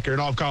linebacker in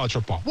all of college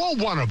football? Well,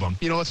 one of them.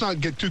 Let's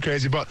not get too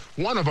crazy, but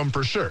one of them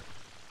for sure.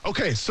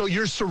 Okay, so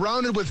you're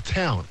surrounded with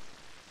talent,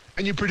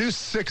 and you produce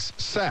 6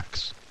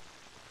 sacks.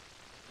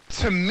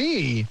 To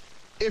me,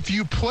 if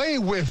you play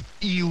with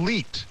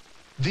elite,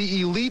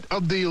 the elite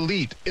of the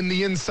elite in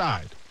the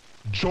inside,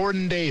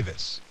 Jordan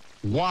Davis,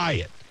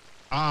 Wyatt,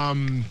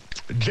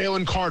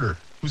 Jalen Carter,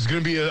 who's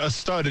going to be a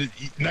stud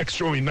next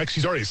year.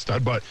 He's already a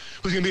stud, but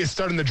who's going to be a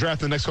stud in the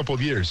draft in the next couple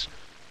of years.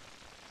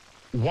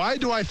 Why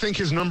do I think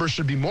his numbers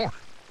should be more?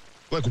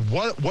 Like,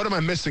 what am I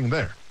missing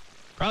there?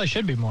 Probably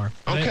should be more.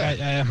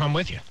 Okay. I'm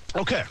with you.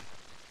 Okay.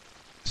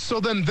 So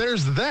then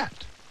there's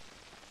that.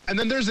 And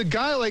then there's a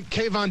guy like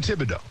Kayvon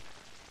Thibodeau.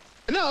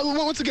 Now,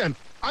 once again,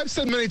 I've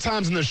said many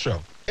times in this show,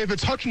 if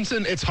it's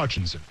Hutchinson, it's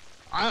Hutchinson.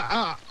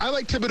 I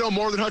like Thibodeau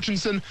more than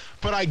Hutchinson,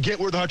 but I get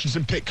where the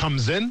Hutchinson pick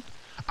comes in.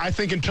 I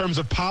think in terms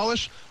of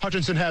polish,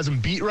 Hutchinson has him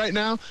beat right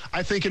now.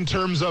 I think in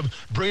terms of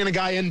bringing a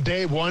guy in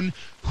day one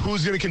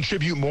who's going to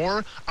contribute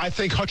more, I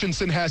think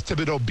Hutchinson has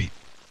Thibodeau beat.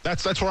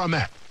 That's where I'm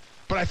at.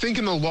 But I think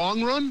in the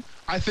long run,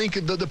 I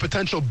think the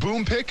potential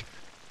boom pick,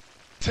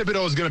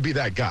 Thibodeau is going to be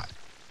that guy.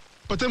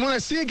 But then when I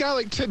see a guy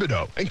like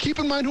Thibodeau, and keep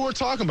in mind who we're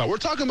talking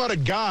about a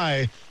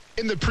guy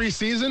in the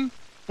preseason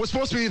was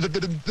supposed to be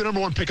the number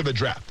 1 pick of the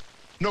draft.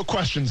 No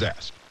questions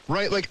asked.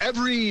 Right? Like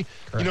every,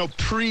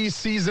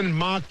 preseason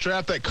mock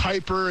draft that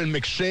Kuiper and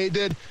McShay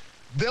did,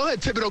 they'll have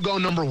Thibodeau go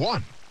number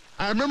 1.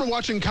 I remember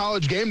watching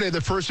College Game Day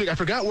the first week. I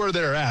forgot where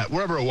they're at,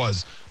 wherever it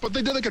was. But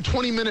they did like a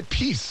 20-minute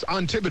piece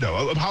on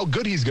Thibodeau of how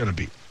good he's going to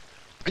be.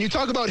 And you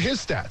talk about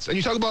his stats, and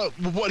you talk about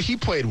what he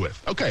played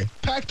with. Okay,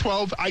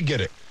 Pac-12, I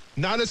get it.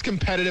 Not as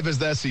competitive as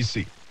the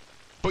SEC.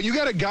 But you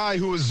got a guy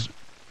who was,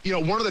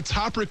 one of the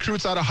top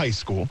recruits out of high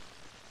school,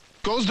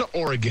 goes to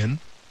Oregon,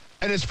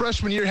 and his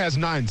freshman year has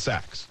 9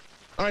 sacks.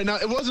 All right, now,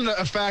 it wasn't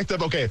a fact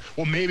of, okay,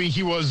 well, maybe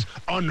he was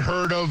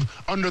unheard of,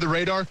 under the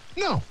radar.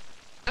 No.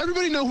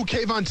 Everybody know who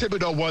Kayvon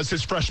Thibodeau was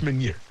his freshman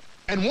year.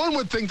 And one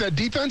would think that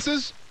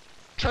defenses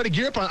try to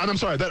gear up on,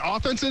 that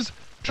offenses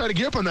try to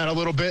gear up on that a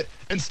little bit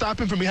and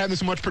stop him from having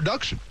so much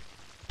production.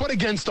 But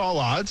against all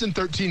odds, in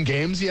 13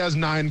 games, he has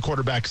 9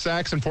 quarterback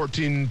sacks and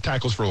 14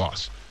 tackles for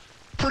loss.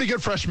 Pretty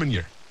good freshman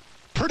year.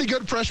 Pretty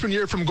good freshman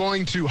year from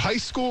going to high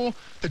school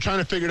to trying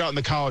to figure it out in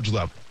the college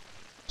level.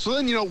 So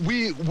then,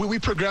 we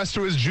progressed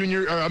to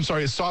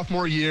his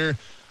sophomore year,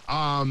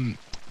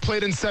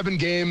 played in 7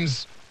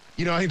 games.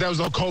 I think that was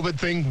the whole COVID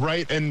thing,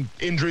 right? And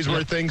injuries were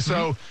a thing.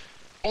 So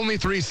only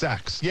 3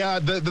 sacks. Yeah,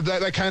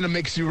 that kind of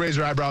makes you raise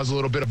your eyebrows a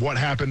little bit of what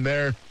happened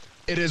there.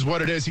 It is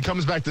what it is. He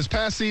comes back this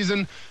past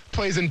season,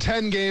 plays in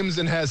 10 games,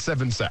 and has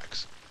 7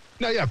 sacks.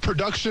 Now, yeah,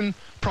 production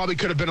probably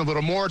could have been a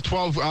little more.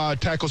 12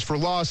 tackles for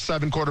loss,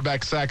 7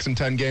 quarterback sacks in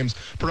 10 games.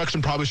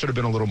 Production probably should have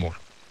been a little more,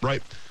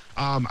 right?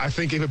 I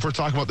think if we're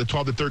talking about the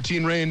 12 to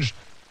 13 range,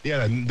 yeah,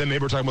 then maybe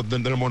we're talking about the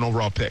number 1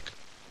 overall pick.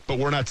 But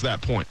we're not to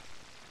that point.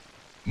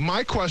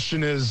 My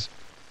question is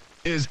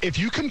if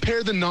you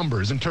compare the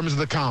numbers in terms of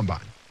the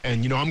combine,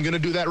 and, I'm going to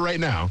do that right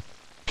now,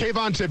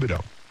 Kayvon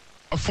Thibodeau,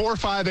 a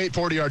 4.58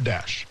 40-yard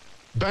dash,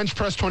 bench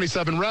press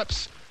 27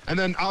 reps, and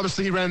then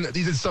obviously he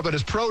did stuff at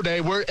his pro day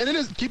and it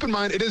is, keep in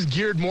mind, it is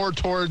geared more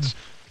towards,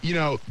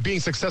 being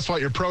successful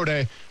at your pro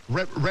day,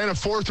 ran a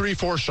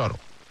 4.34 shuttle.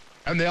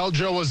 And the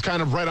Aljo was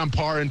kind of right on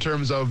par in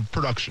terms of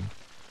production.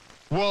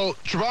 Well,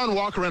 Travon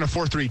Walker ran a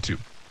 4.32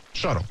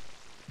 shuttle.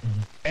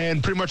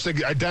 And pretty much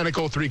the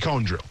identical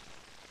 3-cone drill.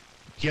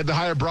 He had the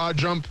higher broad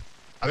jump.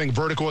 I think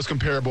vertical was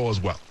comparable as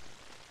well.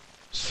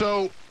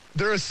 So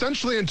they're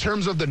essentially, in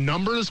terms of the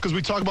numbers, because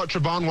we talk about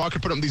Travon Walker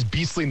putting up these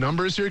beastly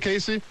numbers here,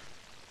 Casey.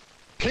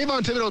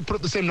 Kayvon Thibodeau put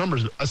up the same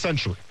numbers,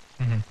 essentially.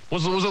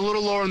 Was a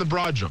little lower in the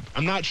broad jump.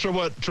 I'm not sure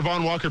what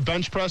Travon Walker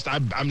bench pressed.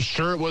 I'm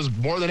sure it was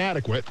more than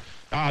adequate.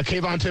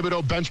 Kayvon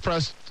Thibodeau bench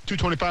pressed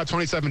 225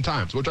 27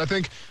 times, which I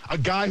think a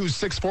guy who's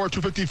 6'4",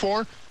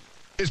 254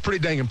 is pretty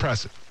dang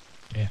impressive.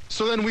 Yeah.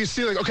 So then we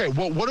see, like, okay,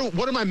 well,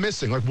 what am I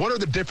missing? Like, what are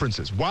the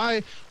differences?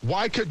 Why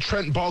could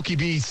Trent Baalke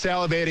be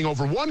salivating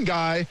over one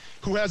guy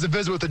who has a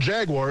visit with the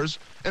Jaguars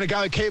and a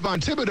guy like Kayvon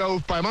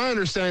Thibodeau, by my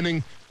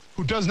understanding,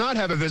 who does not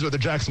have a visit with the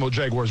Jacksonville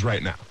Jaguars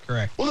right now?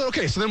 Correct. Well,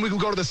 okay, so then we can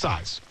go to the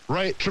size,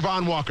 right?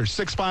 Travon Walker,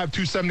 6'5",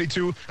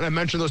 272, and I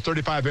mentioned those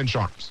 35-inch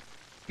arms.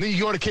 And then you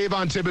go to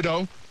Kayvon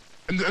Thibodeau,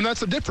 and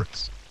that's the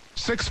difference.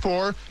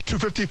 6'4",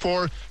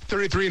 254,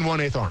 33 and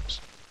 1/8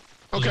 arms.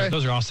 Okay.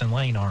 Those are Austin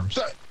Lane arms.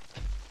 So,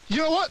 you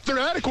know what? They're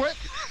adequate.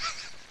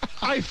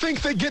 I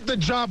think they get the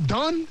job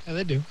done. Yeah,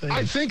 they do.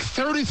 I think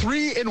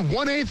 33 and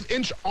 1/8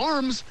 inch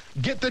arms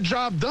get the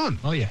job done.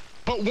 Oh, yeah.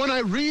 But when I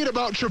read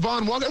about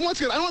Travon Walker, and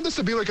once again, I don't want this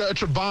to be like a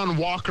Travon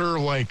Walker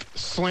like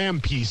slam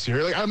piece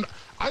here. Like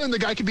I think the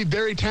guy could be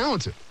very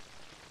talented.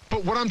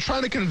 But what I'm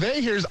trying to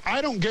convey here is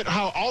I don't get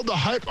how all the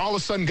hype all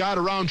of a sudden got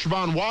around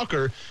Travon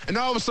Walker, and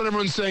now all of a sudden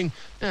everyone's saying,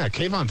 yeah,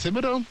 Kayvon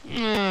Thibodeau?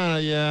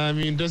 Yeah, I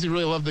mean, does he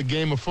really love the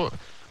game of football?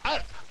 I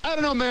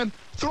don't know, man.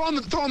 Throw on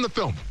the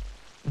film.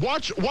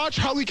 Watch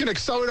how he can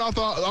accelerate off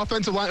the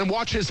offensive line, and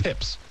watch his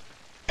hips.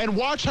 And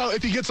watch how,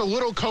 if he gets a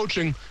little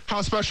coaching,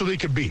 how special he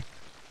could be.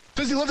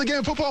 Does he love the game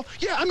of football?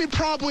 Yeah, I mean,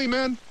 probably,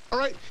 man. All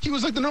right? He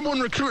was like the number 1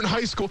 recruit in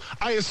high school.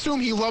 I assume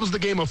he loves the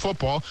game of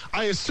football.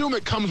 I assume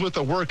it comes with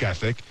a work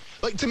ethic.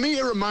 Like, to me,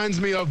 it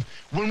reminds me of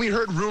when we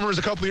heard rumors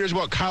a couple of years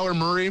about Kyler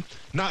Murray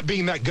not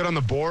being that good on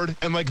the board.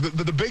 And, like,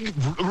 the big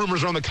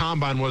rumors around the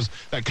combine was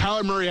that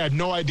Kyler Murray had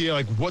no idea,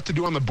 like, what to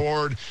do on the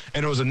board,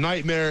 and it was a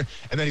nightmare,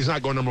 and then he's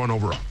not going number 1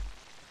 overall.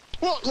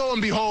 Well, lo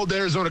and behold, the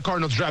Arizona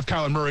Cardinals draft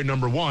Kyler Murray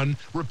number 1,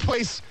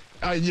 replace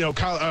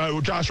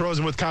Josh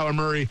Rosen with Kyler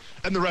Murray,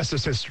 and the rest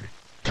is history.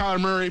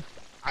 Kyler Murray,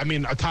 I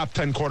mean, a top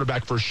 10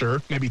 quarterback for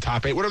sure, maybe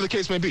top 8, whatever the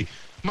case may be.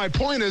 My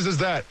point is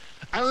that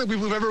I don't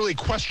think we've ever really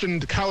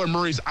questioned Kyler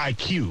Murray's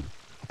IQ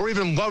or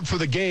even love for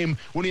the game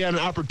when he had an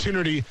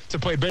opportunity to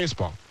play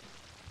baseball.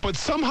 But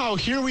somehow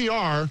here we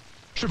are,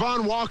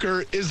 Travon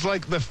Walker is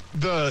like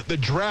the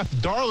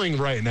draft darling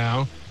right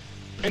now,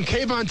 and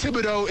Kayvon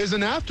Thibodeau is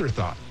an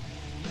afterthought.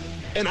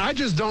 And I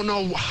just don't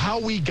know how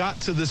we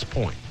got to this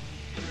point.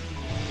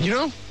 You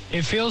know?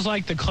 It feels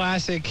like the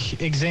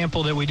classic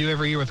example that we do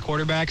every year with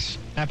quarterbacks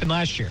happened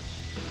last year.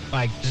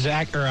 Like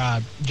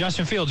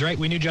Justin Fields, right?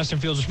 We knew Justin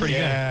Fields was pretty good.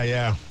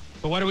 Yeah.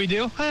 But what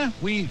do?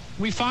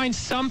 We find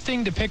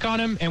something to pick on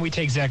him, and we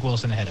take Zach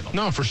Wilson ahead of him.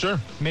 No, for sure.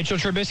 Mitchell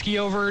Trubisky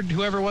over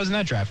whoever was in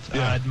that draft.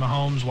 Yeah.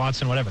 Mahomes,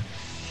 Watson, whatever.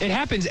 It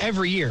happens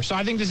every year. So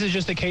I think this is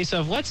just a case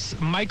of let's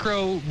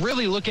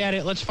really look at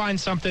it. Let's find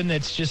something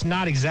that's just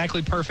not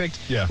exactly perfect.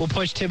 Yeah. We'll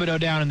push Thibodeau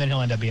down, and then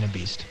he'll end up being a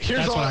beast.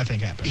 That's what I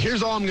think happens.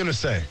 Here's all I'm going to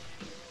say.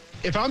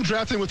 If I'm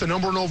drafting with the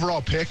number 1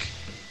 overall pick,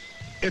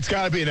 it's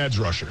got to be an edge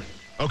rusher,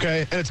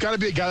 okay? And it's got to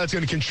be a guy that's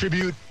going to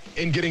contribute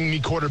in getting me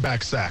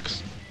quarterback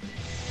sacks.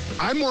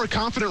 I'm more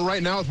confident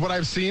right now with what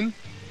I've seen,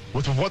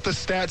 with what the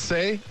stats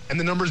say, and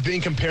the numbers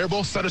being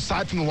comparable, set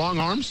aside from the long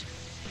arms.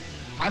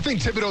 I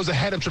think Thibodeau's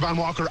ahead of Travon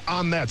Walker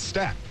on that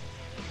stat.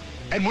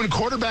 And when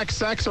quarterback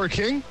sacks are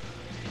king,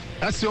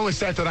 that's the only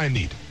stat that I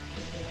need.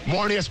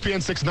 More on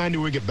ESPN 690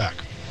 when we get back.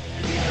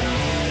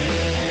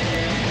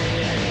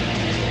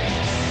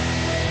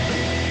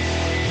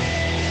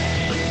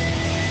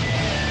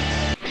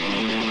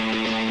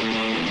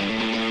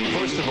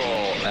 First of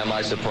all, am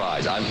I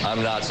surprised?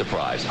 I'm not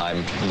surprised.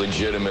 I'm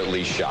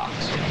legitimately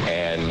shocked.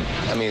 And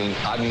I mean,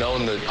 I've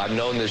known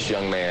this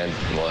young man.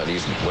 Well,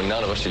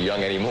 none of us are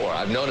young anymore.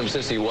 I've known him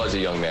since he was a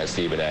young man,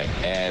 Stephen A.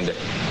 And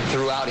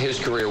throughout his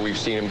career, we've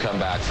seen him come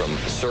back from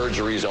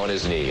surgeries on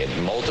his knee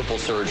and multiple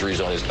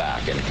surgeries on his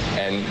back, and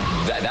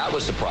that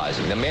was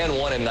surprising. The man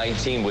won in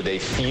 19 with a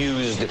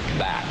fused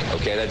back.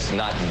 Okay,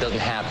 doesn't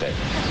happen.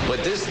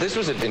 But this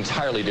was an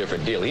entirely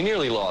different deal. He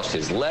nearly lost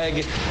his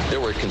leg. There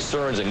were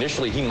concerns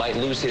initially he might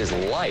lose his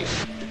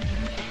life.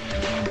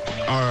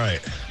 All right.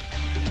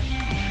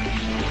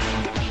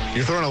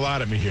 You're throwing a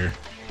lot at me here.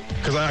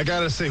 Because I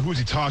got to say, who's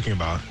he talking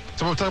about?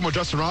 Someone talking about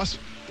Justin Ross?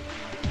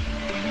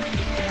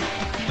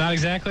 Not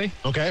exactly.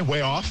 Okay,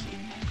 way off.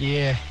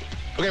 Yeah.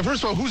 Okay,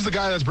 first of all, who's the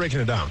guy that's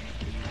breaking it down?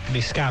 It'd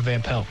be Scott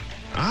Van Pelt.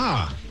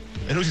 Ah.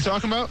 And who's he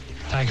talking about?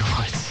 Tiger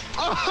Woods.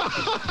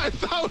 I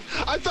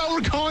thought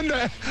we're going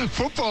to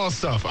football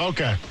stuff.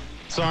 Okay.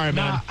 Sorry,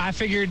 man. No, I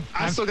figured.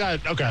 I still got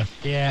it. Okay.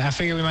 Yeah, I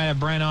figured we might have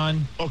Brent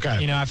on.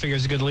 Okay. You know, I figured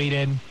it's a good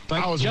lead-in.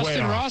 But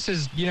Justin Ross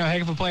is, a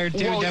heck of a player,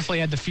 too. Well, definitely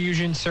had the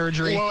fusion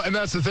surgery. Well, and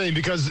that's the thing,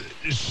 because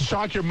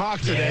Shock Your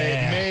Mock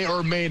today may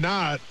or may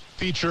not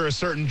feature a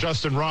certain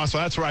Justin Ross. So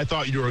that's where I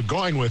thought you were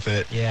going with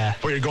it. Yeah.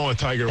 But you're going with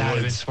Tiger Woods. That would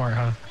have been smart,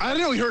 huh? I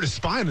didn't know he hurt his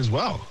spine as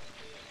well.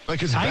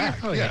 Like his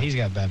back. Oh, yeah, he's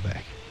got a bad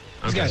back.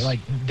 He's got,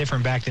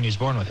 different back than he was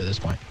born with at this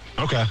point.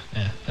 Okay.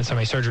 Yeah, that's how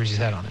many surgeries he's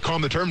had on it. Call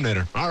him the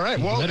Terminator. All right.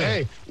 Well,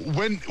 Literally. Hey,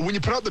 when you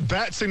put out the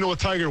bat signal with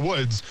Tiger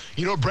Woods,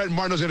 you know Brent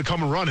Martineau's going to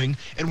come running,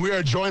 and we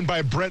are joined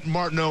by Brent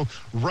Martineau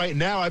right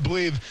now, I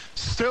believe,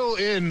 still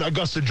in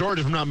Augusta,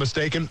 Georgia, if I'm not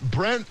mistaken.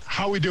 Brent,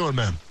 how we doing,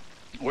 man?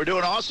 We're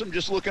doing awesome.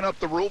 Just looking up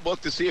the rule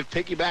book to see if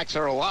piggybacks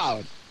are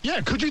allowed.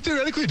 Yeah, could you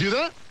theoretically do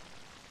that?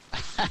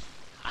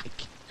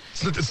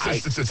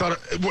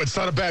 It's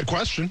not a bad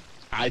question.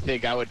 I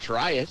think I would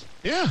try it.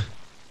 Yeah.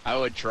 I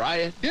would try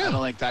it. Yeah. I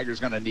don't think Tiger's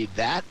going to need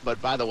that.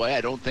 But, by the way,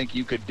 I don't think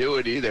you could do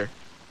it either.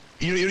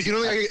 You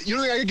don't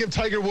think I could give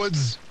Tiger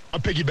Woods a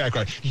piggyback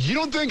ride? You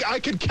don't think I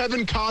could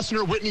Kevin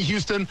Costner, Whitney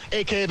Houston,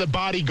 a.k.a. the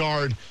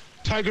bodyguard,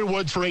 Tiger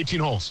Woods for 18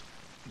 holes?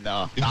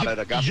 No, not at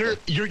Augusta.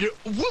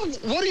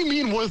 What do you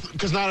mean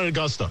because not at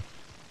Augusta?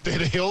 The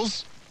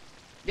hills?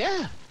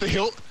 Yeah. The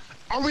hill?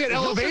 Are we at the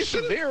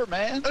elevation? Severe,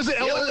 man. Is it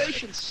the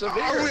elevation's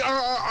severe.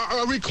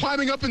 Are we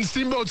climbing up in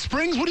Steamboat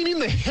Springs? What do you mean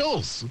the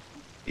hills?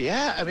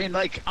 Yeah, I mean,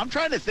 like, I'm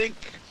trying to think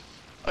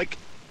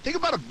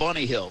about a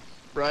bunny hill,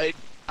 right?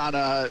 On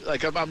a,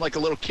 I'm like a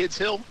little kid's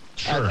hill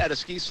at a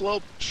ski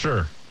slope.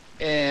 Sure.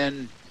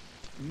 And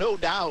no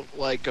doubt,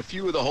 like, a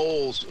few of the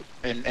holes,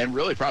 and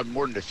really probably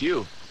more than a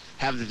few,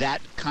 have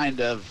that kind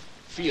of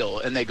feel.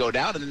 And they go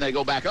down and then they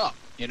go back up,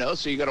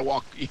 So you got to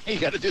walk, you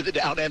got to do the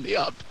down and the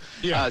up.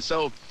 Yeah.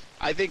 So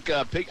I think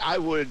I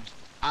would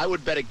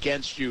bet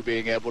against you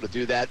being able to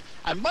do that.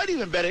 I might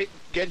even bet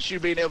against you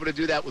being able to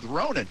do that with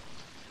Ronan.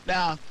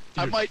 Now,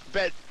 I might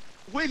bet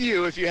with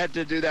you if you had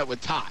to do that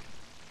with Ty.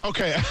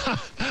 Okay,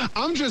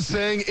 I'm just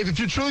saying, if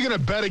you're truly going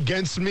to bet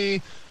against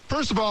me,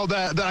 first of all,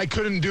 that I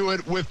couldn't do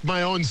it with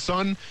my own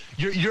son,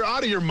 you're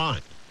out of your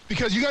mind.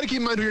 Because you got to keep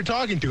in mind who you're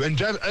talking to.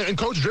 And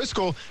Coach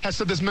Driscoll has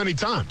said this many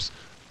times.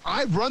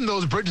 I run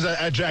those bridges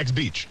at Jack's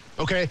Beach,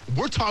 okay?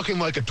 We're talking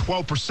like a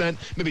 12%,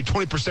 maybe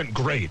 20%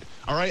 grade,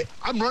 all right?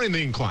 I'm running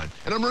the incline,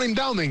 and I'm running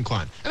down the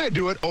incline. And I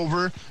do it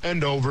over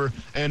and over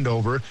and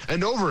over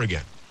and over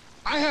again.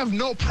 I have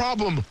no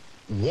problem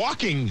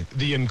walking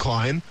the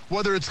incline,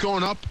 whether it's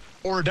going up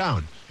or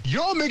down.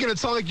 You're making it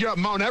sound like you're at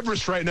Mount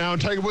Everest right now,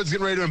 and Tiger Woods is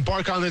getting ready to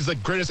embark on his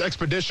greatest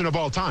expedition of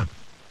all time.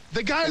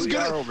 The guy's we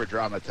are over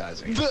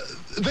dramatizing.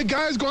 The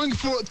guy's going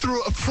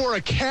for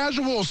a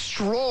casual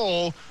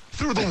stroll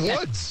through the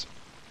woods.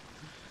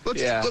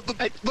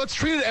 Let's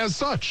treat it as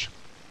such.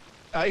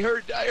 I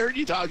heard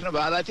you talking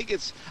about it.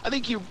 I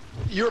think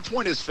your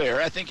point is fair.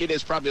 I think it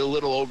is probably a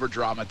little over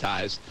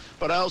dramatized,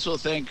 but I also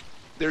think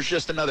there's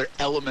just another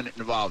element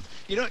involved.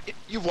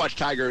 You've watched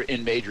Tiger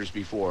in majors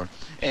before,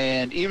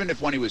 and even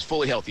if when he was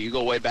fully healthy, you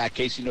go way back,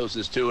 Casey knows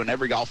this too, and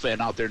every golf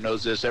fan out there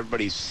knows this.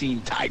 Everybody's seen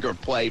Tiger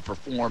play,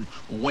 perform,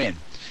 win.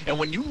 And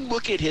when you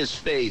look at his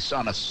face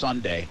on a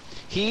Sunday,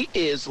 he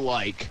is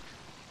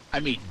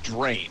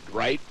drained,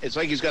 right? It's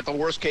like he's got the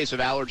worst case of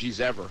allergies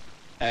ever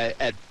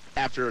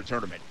after a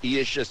tournament. He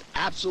is just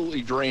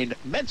absolutely drained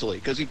mentally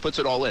because he puts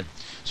it all in.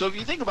 So if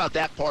you think about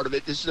that part of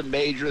it, this is a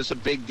major, it's a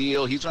big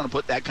deal. He's going to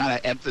put that kind of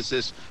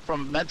emphasis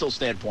from a mental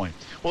standpoint.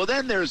 Well,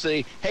 then there's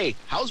hey,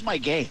 how's my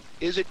game?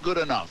 Is it good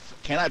enough?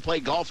 Can I play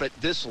golf at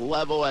this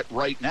level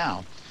right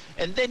now?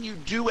 And then you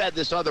do add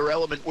this other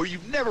element where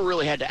you've never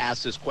really had to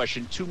ask this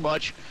question too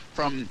much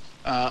from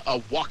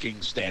a walking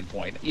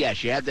standpoint.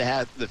 Yes, you had to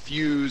have the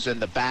fuse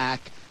and the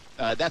back.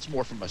 That's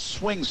more from a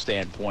swing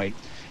standpoint.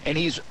 And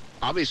he's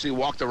obviously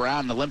walked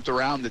around and limped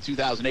around the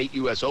 2008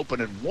 U.S.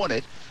 Open and won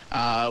it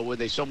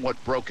with a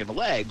somewhat broken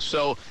leg.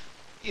 So,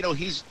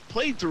 he's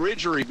played through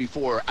injury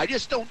before. I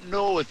just don't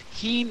know if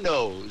he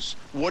knows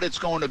what it's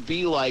going to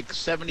be like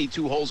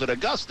 72 holes at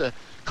Augusta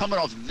coming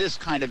off this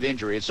kind of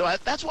injury. And so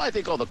that's why I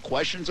think all the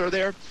questions are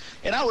there.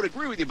 And I would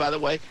agree with you, by the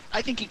way.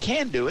 I think he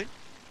can do it.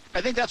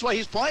 I think that's why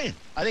he's playing.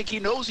 I think he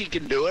knows he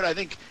can do it. I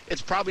think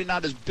it's probably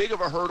not as big of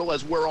a hurdle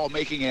as we're all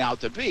making it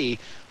out to be.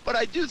 But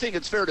I do think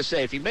it's fair to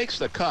say if he makes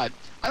the cut,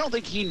 I don't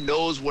think he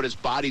knows what his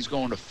body's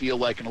going to feel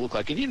like and look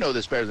like. And you know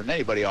this better than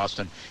anybody,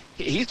 Austin.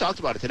 He talked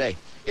about it today.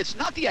 It's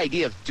not the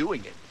idea of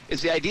doing it.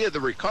 It's the idea of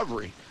the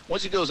recovery.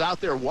 Once he goes out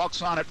there,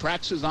 walks on it,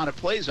 practices on it,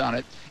 plays on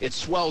it, it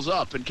swells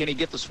up. And can he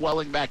get the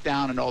swelling back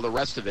down and all the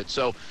rest of it?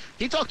 So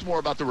he talked more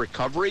about the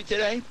recovery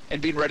today and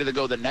being ready to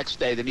go the next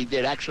day than he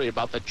did actually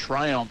about the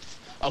triumph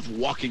of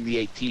walking the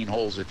 18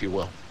 holes, if you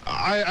will.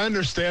 I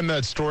understand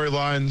that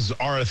storylines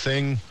are a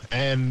thing,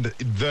 and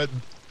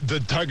the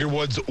Tiger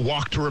Woods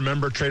walk to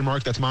remember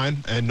trademark, that's mine,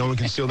 and no one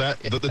can steal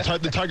that.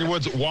 The Tiger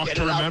Woods walk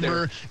to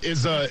remember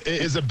is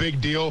a big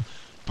deal.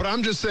 But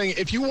I'm just saying,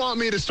 if you want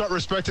me to start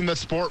respecting that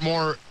sport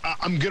more,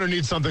 I'm going to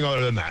need something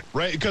other than that,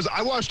 right? Because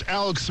I watched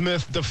Alex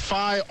Smith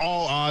defy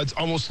all odds,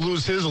 almost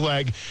lose his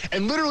leg,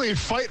 and literally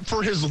fight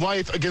for his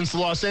life against the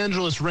Los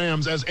Angeles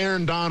Rams as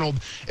Aaron Donald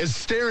is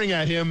staring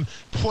at him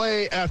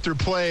play after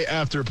play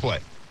after play.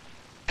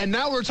 And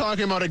now we're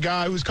talking about a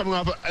guy who's coming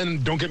off,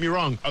 and don't get me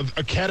wrong,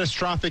 a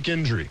catastrophic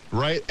injury,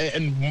 right?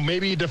 And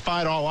maybe he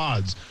defied all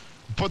odds.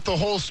 But the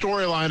whole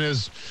storyline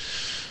is,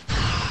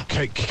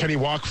 can he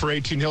walk for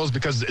 18 hills?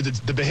 Because it's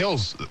the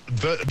hills.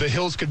 The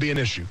hills could be an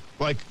issue.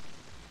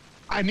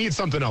 I need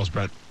something else,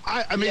 Brent.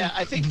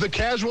 I think the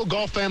casual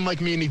golf fan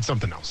like me needs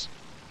something else.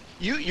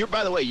 You're,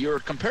 by the way, your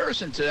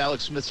comparison to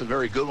Alex Smith's a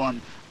very good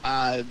one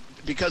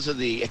because of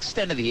the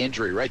extent of the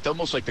injury, right?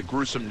 Almost like the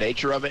gruesome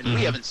nature of it. And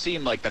we haven't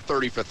seen the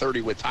 30 for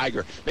 30 with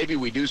Tiger. Maybe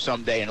we do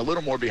someday, and a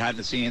little more behind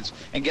the scenes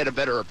and get a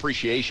better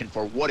appreciation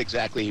for what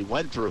exactly he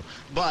went through.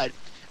 But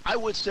I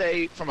would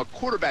say from a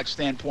quarterback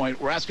standpoint,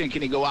 we're asking,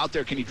 can he go out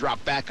there? Can he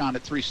drop back on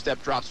it?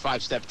 3-step drops,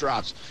 5-step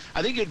drops.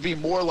 I think it'd be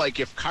more like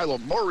if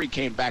Kyler Murray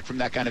came back from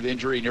that kind of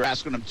injury and you're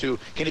asking him to,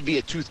 can he be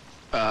a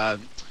a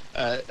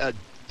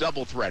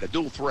double threat, a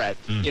dual threat.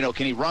 Can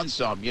he run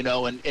some?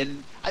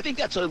 And I think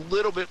that's a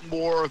little bit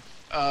more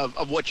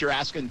of what you're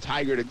asking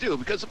Tiger to do,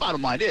 because the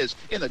bottom line is,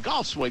 in the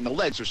golf swing, the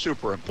legs are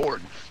super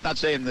important. Not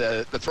saying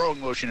the throwing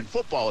motion in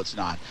football it's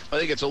not. I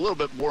think it's a little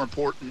bit more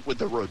important with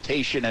the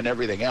rotation and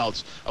everything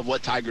else of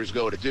what Tigers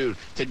go to do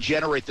to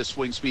generate the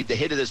swing speed, to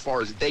hit it as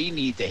far as they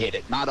need to hit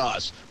it. Not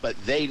us, but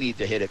they need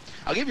to hit it.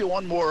 I'll give you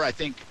one more, I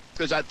think,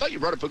 because I thought you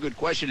brought up a good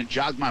question and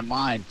jogged my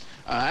mind.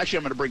 Actually,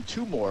 I'm going to bring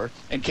two more.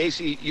 And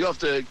Casey, you have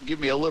to give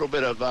me a little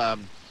bit of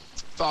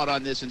thought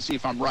on this and see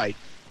if I'm right.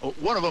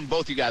 One of them,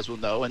 both you guys will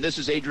know, and this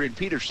is Adrian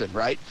Peterson,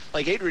 right?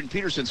 Like, Adrian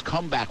Peterson's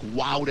comeback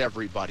wowed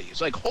everybody. It's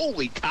like,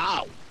 holy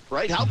cow,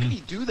 right? How can he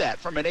do that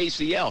from an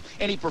ACL?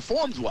 And he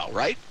performed well,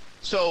 right?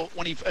 So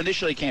when he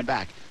initially came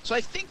back. So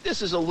I think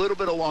this is a little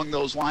bit along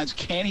those lines.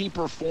 Can he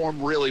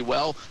perform really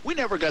well? We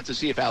never got to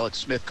see if Alex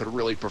Smith could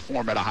really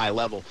perform at a high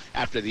level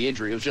after the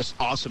injury. It was just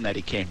awesome that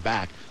he came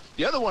back.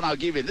 The other one I'll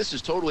give you, and this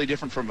is totally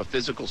different from a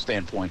physical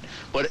standpoint,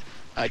 but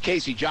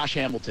Casey, Josh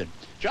Hamilton.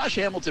 Josh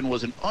Hamilton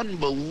was an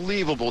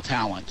unbelievable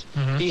talent.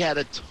 He had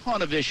a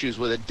ton of issues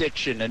with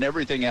addiction and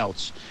everything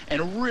else,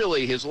 and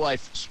really his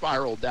life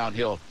spiraled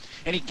downhill.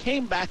 And he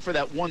came back for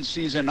that one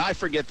season. I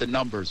forget the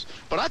numbers,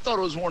 but I thought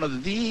it was one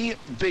of the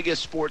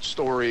biggest sports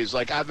stories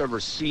like I've ever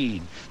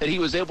seen, that he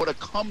was able to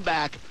come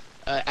back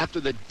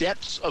after the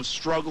depths of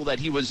struggle that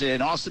he was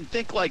in. Austin,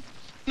 think like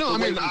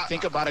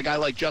think about a guy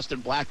like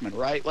Justin Blackmon,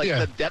 right? Like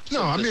the depths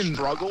of the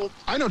struggle.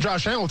 I know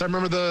Josh Hamilton. I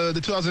remember the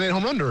 2008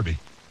 home run derby.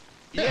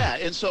 Yeah,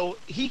 and so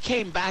he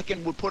came back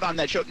and would put on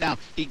that show. Now,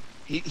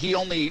 he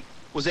only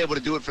was able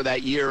to do it for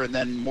that year and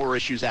then more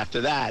issues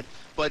after that.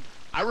 But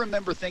I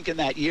remember thinking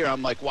that year,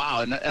 I'm like,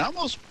 wow. And I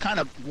almost kind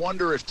of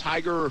wonder if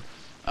Tiger,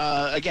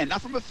 again,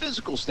 not from a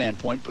physical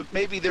standpoint, but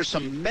maybe there's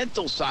some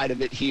mental side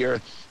of it here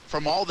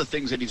from all the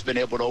things that he's been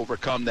able to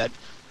overcome that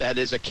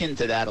is akin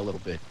to that a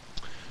little bit.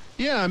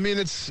 Yeah, I mean,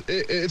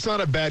 it's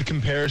not a bad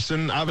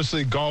comparison.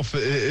 Obviously, golf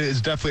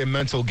is definitely a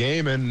mental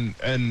game,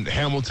 and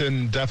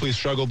Hamilton definitely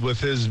struggled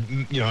with his,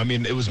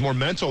 it was more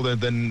mental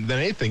than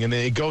anything. And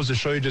it goes to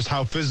show you just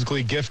how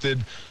physically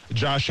gifted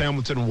Josh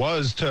Hamilton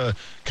was to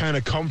kind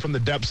of come from the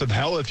depths of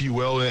hell, if you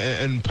will,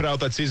 and put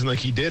out that season like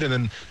he did, and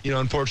then,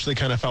 unfortunately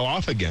kind of fell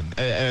off again.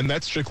 And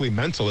that's strictly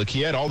mental. Like,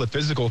 he had all the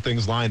physical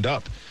things lined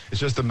up. It's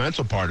just the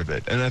mental part of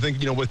it. And I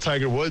think, with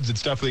Tiger Woods,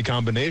 it's definitely a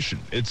combination.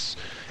 It's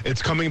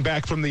coming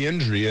back from the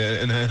injury,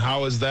 and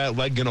how is that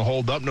leg going to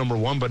hold up, number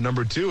one? But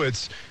number two,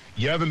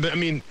 you haven't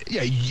been,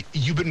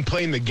 you've been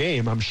playing the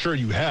game. I'm sure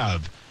you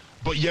have,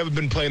 but you haven't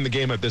been playing the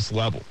game at this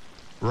level,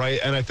 right?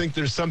 And I think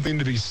there's something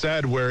to be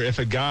said where if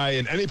a guy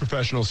in any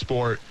professional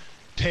sport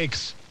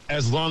takes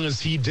as long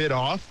as he did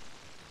off,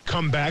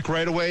 come back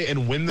right away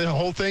and win the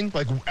whole thing,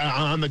 like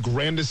on the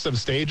grandest of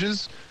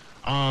stages,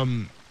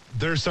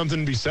 there's something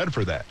to be said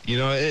for that,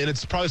 and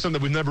it's probably something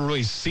that we've never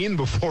really seen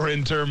before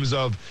in terms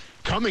of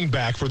coming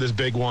back for this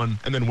big one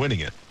and then winning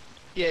it.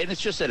 Yeah, and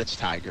it's just that it's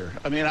Tiger.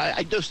 I mean,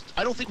 I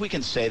don't think we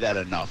can say that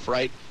enough,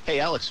 right? Hey,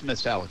 Alex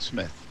Smith's Alex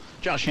Smith.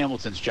 Josh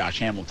Hamilton's Josh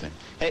Hamilton.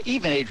 Hey,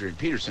 even Adrian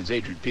Peterson's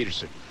Adrian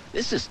Peterson.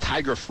 This is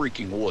Tiger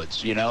freaking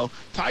Woods,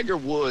 Tiger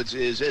Woods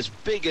is as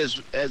big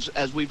as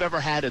we've ever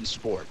had in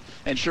sport.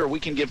 And sure, we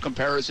can give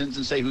comparisons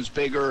and say who's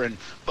bigger,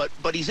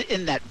 but he's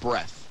in that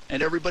breath.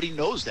 And everybody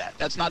knows that.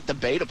 That's not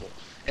debatable.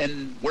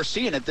 And we're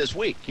seeing it this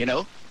week,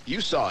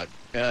 You saw it.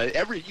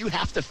 You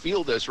have to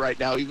feel this right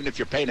now, even if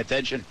you're paying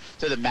attention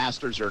to the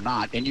Masters or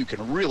not, and you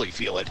can really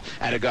feel it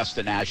at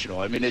Augusta National.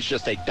 I mean, it's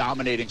just a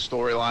dominating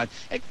storyline.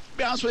 And to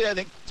be honest with you, I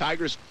think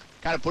Tiger's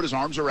kind of put his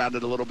arms around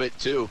it a little bit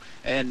too.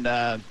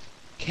 And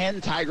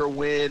can Tiger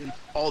win?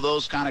 All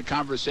those kind of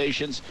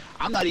conversations.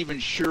 I'm not even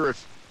sure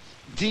if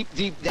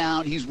deep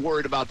down he's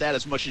worried about that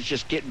as much as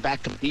just getting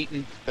back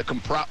competing, the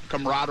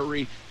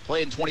camaraderie,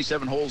 playing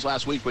 27 holes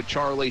last week with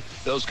Charlie,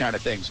 those kind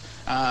of things.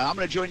 I'm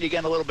going to join you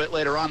again a little bit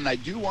later on, and I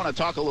do want to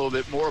talk a little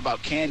bit more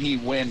about can he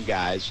win,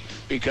 guys,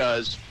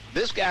 because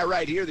this guy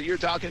right here that you're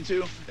talking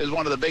to is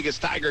one of the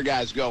biggest Tiger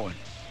guys going,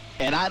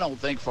 and I don't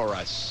think for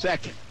a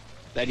second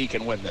that he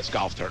can win this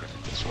golf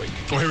tournament this week.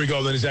 Well, here we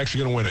go. Then he's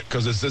actually going to win it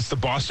because it's the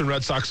Boston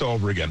Red Sox all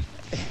over again.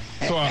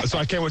 So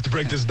I can't wait to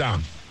break this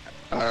down.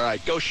 All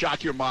right, go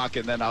shock your mock,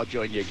 and then I'll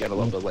join you again a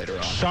little bit later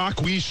on. Shock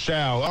we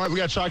shall. All right, we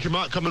got Shock Your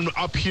Mock coming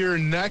up here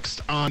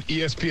next on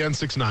ESPN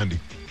 690.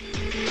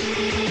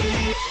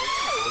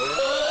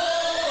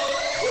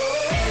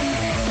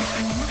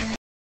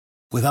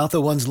 Without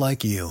the ones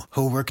like you,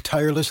 who work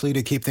tirelessly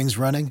to keep things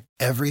running,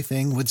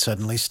 everything would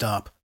suddenly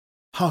stop.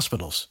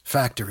 Hospitals,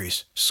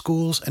 factories,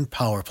 schools, and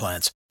power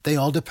plants, they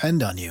all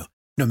depend on you.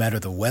 No matter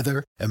the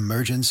weather,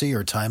 emergency,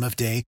 or time of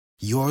day,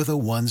 you're the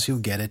ones who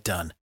get it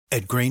done.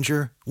 At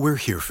Grainger, we're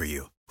here for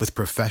you with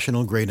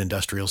professional-grade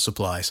industrial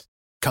supplies.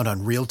 Count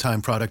on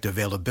real-time product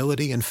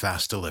availability and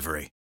fast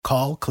delivery.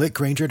 Call, click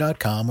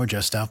Grainger.com, or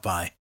just stop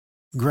by.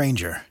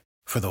 Grainger,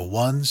 for the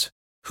ones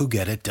who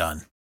get it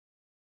done.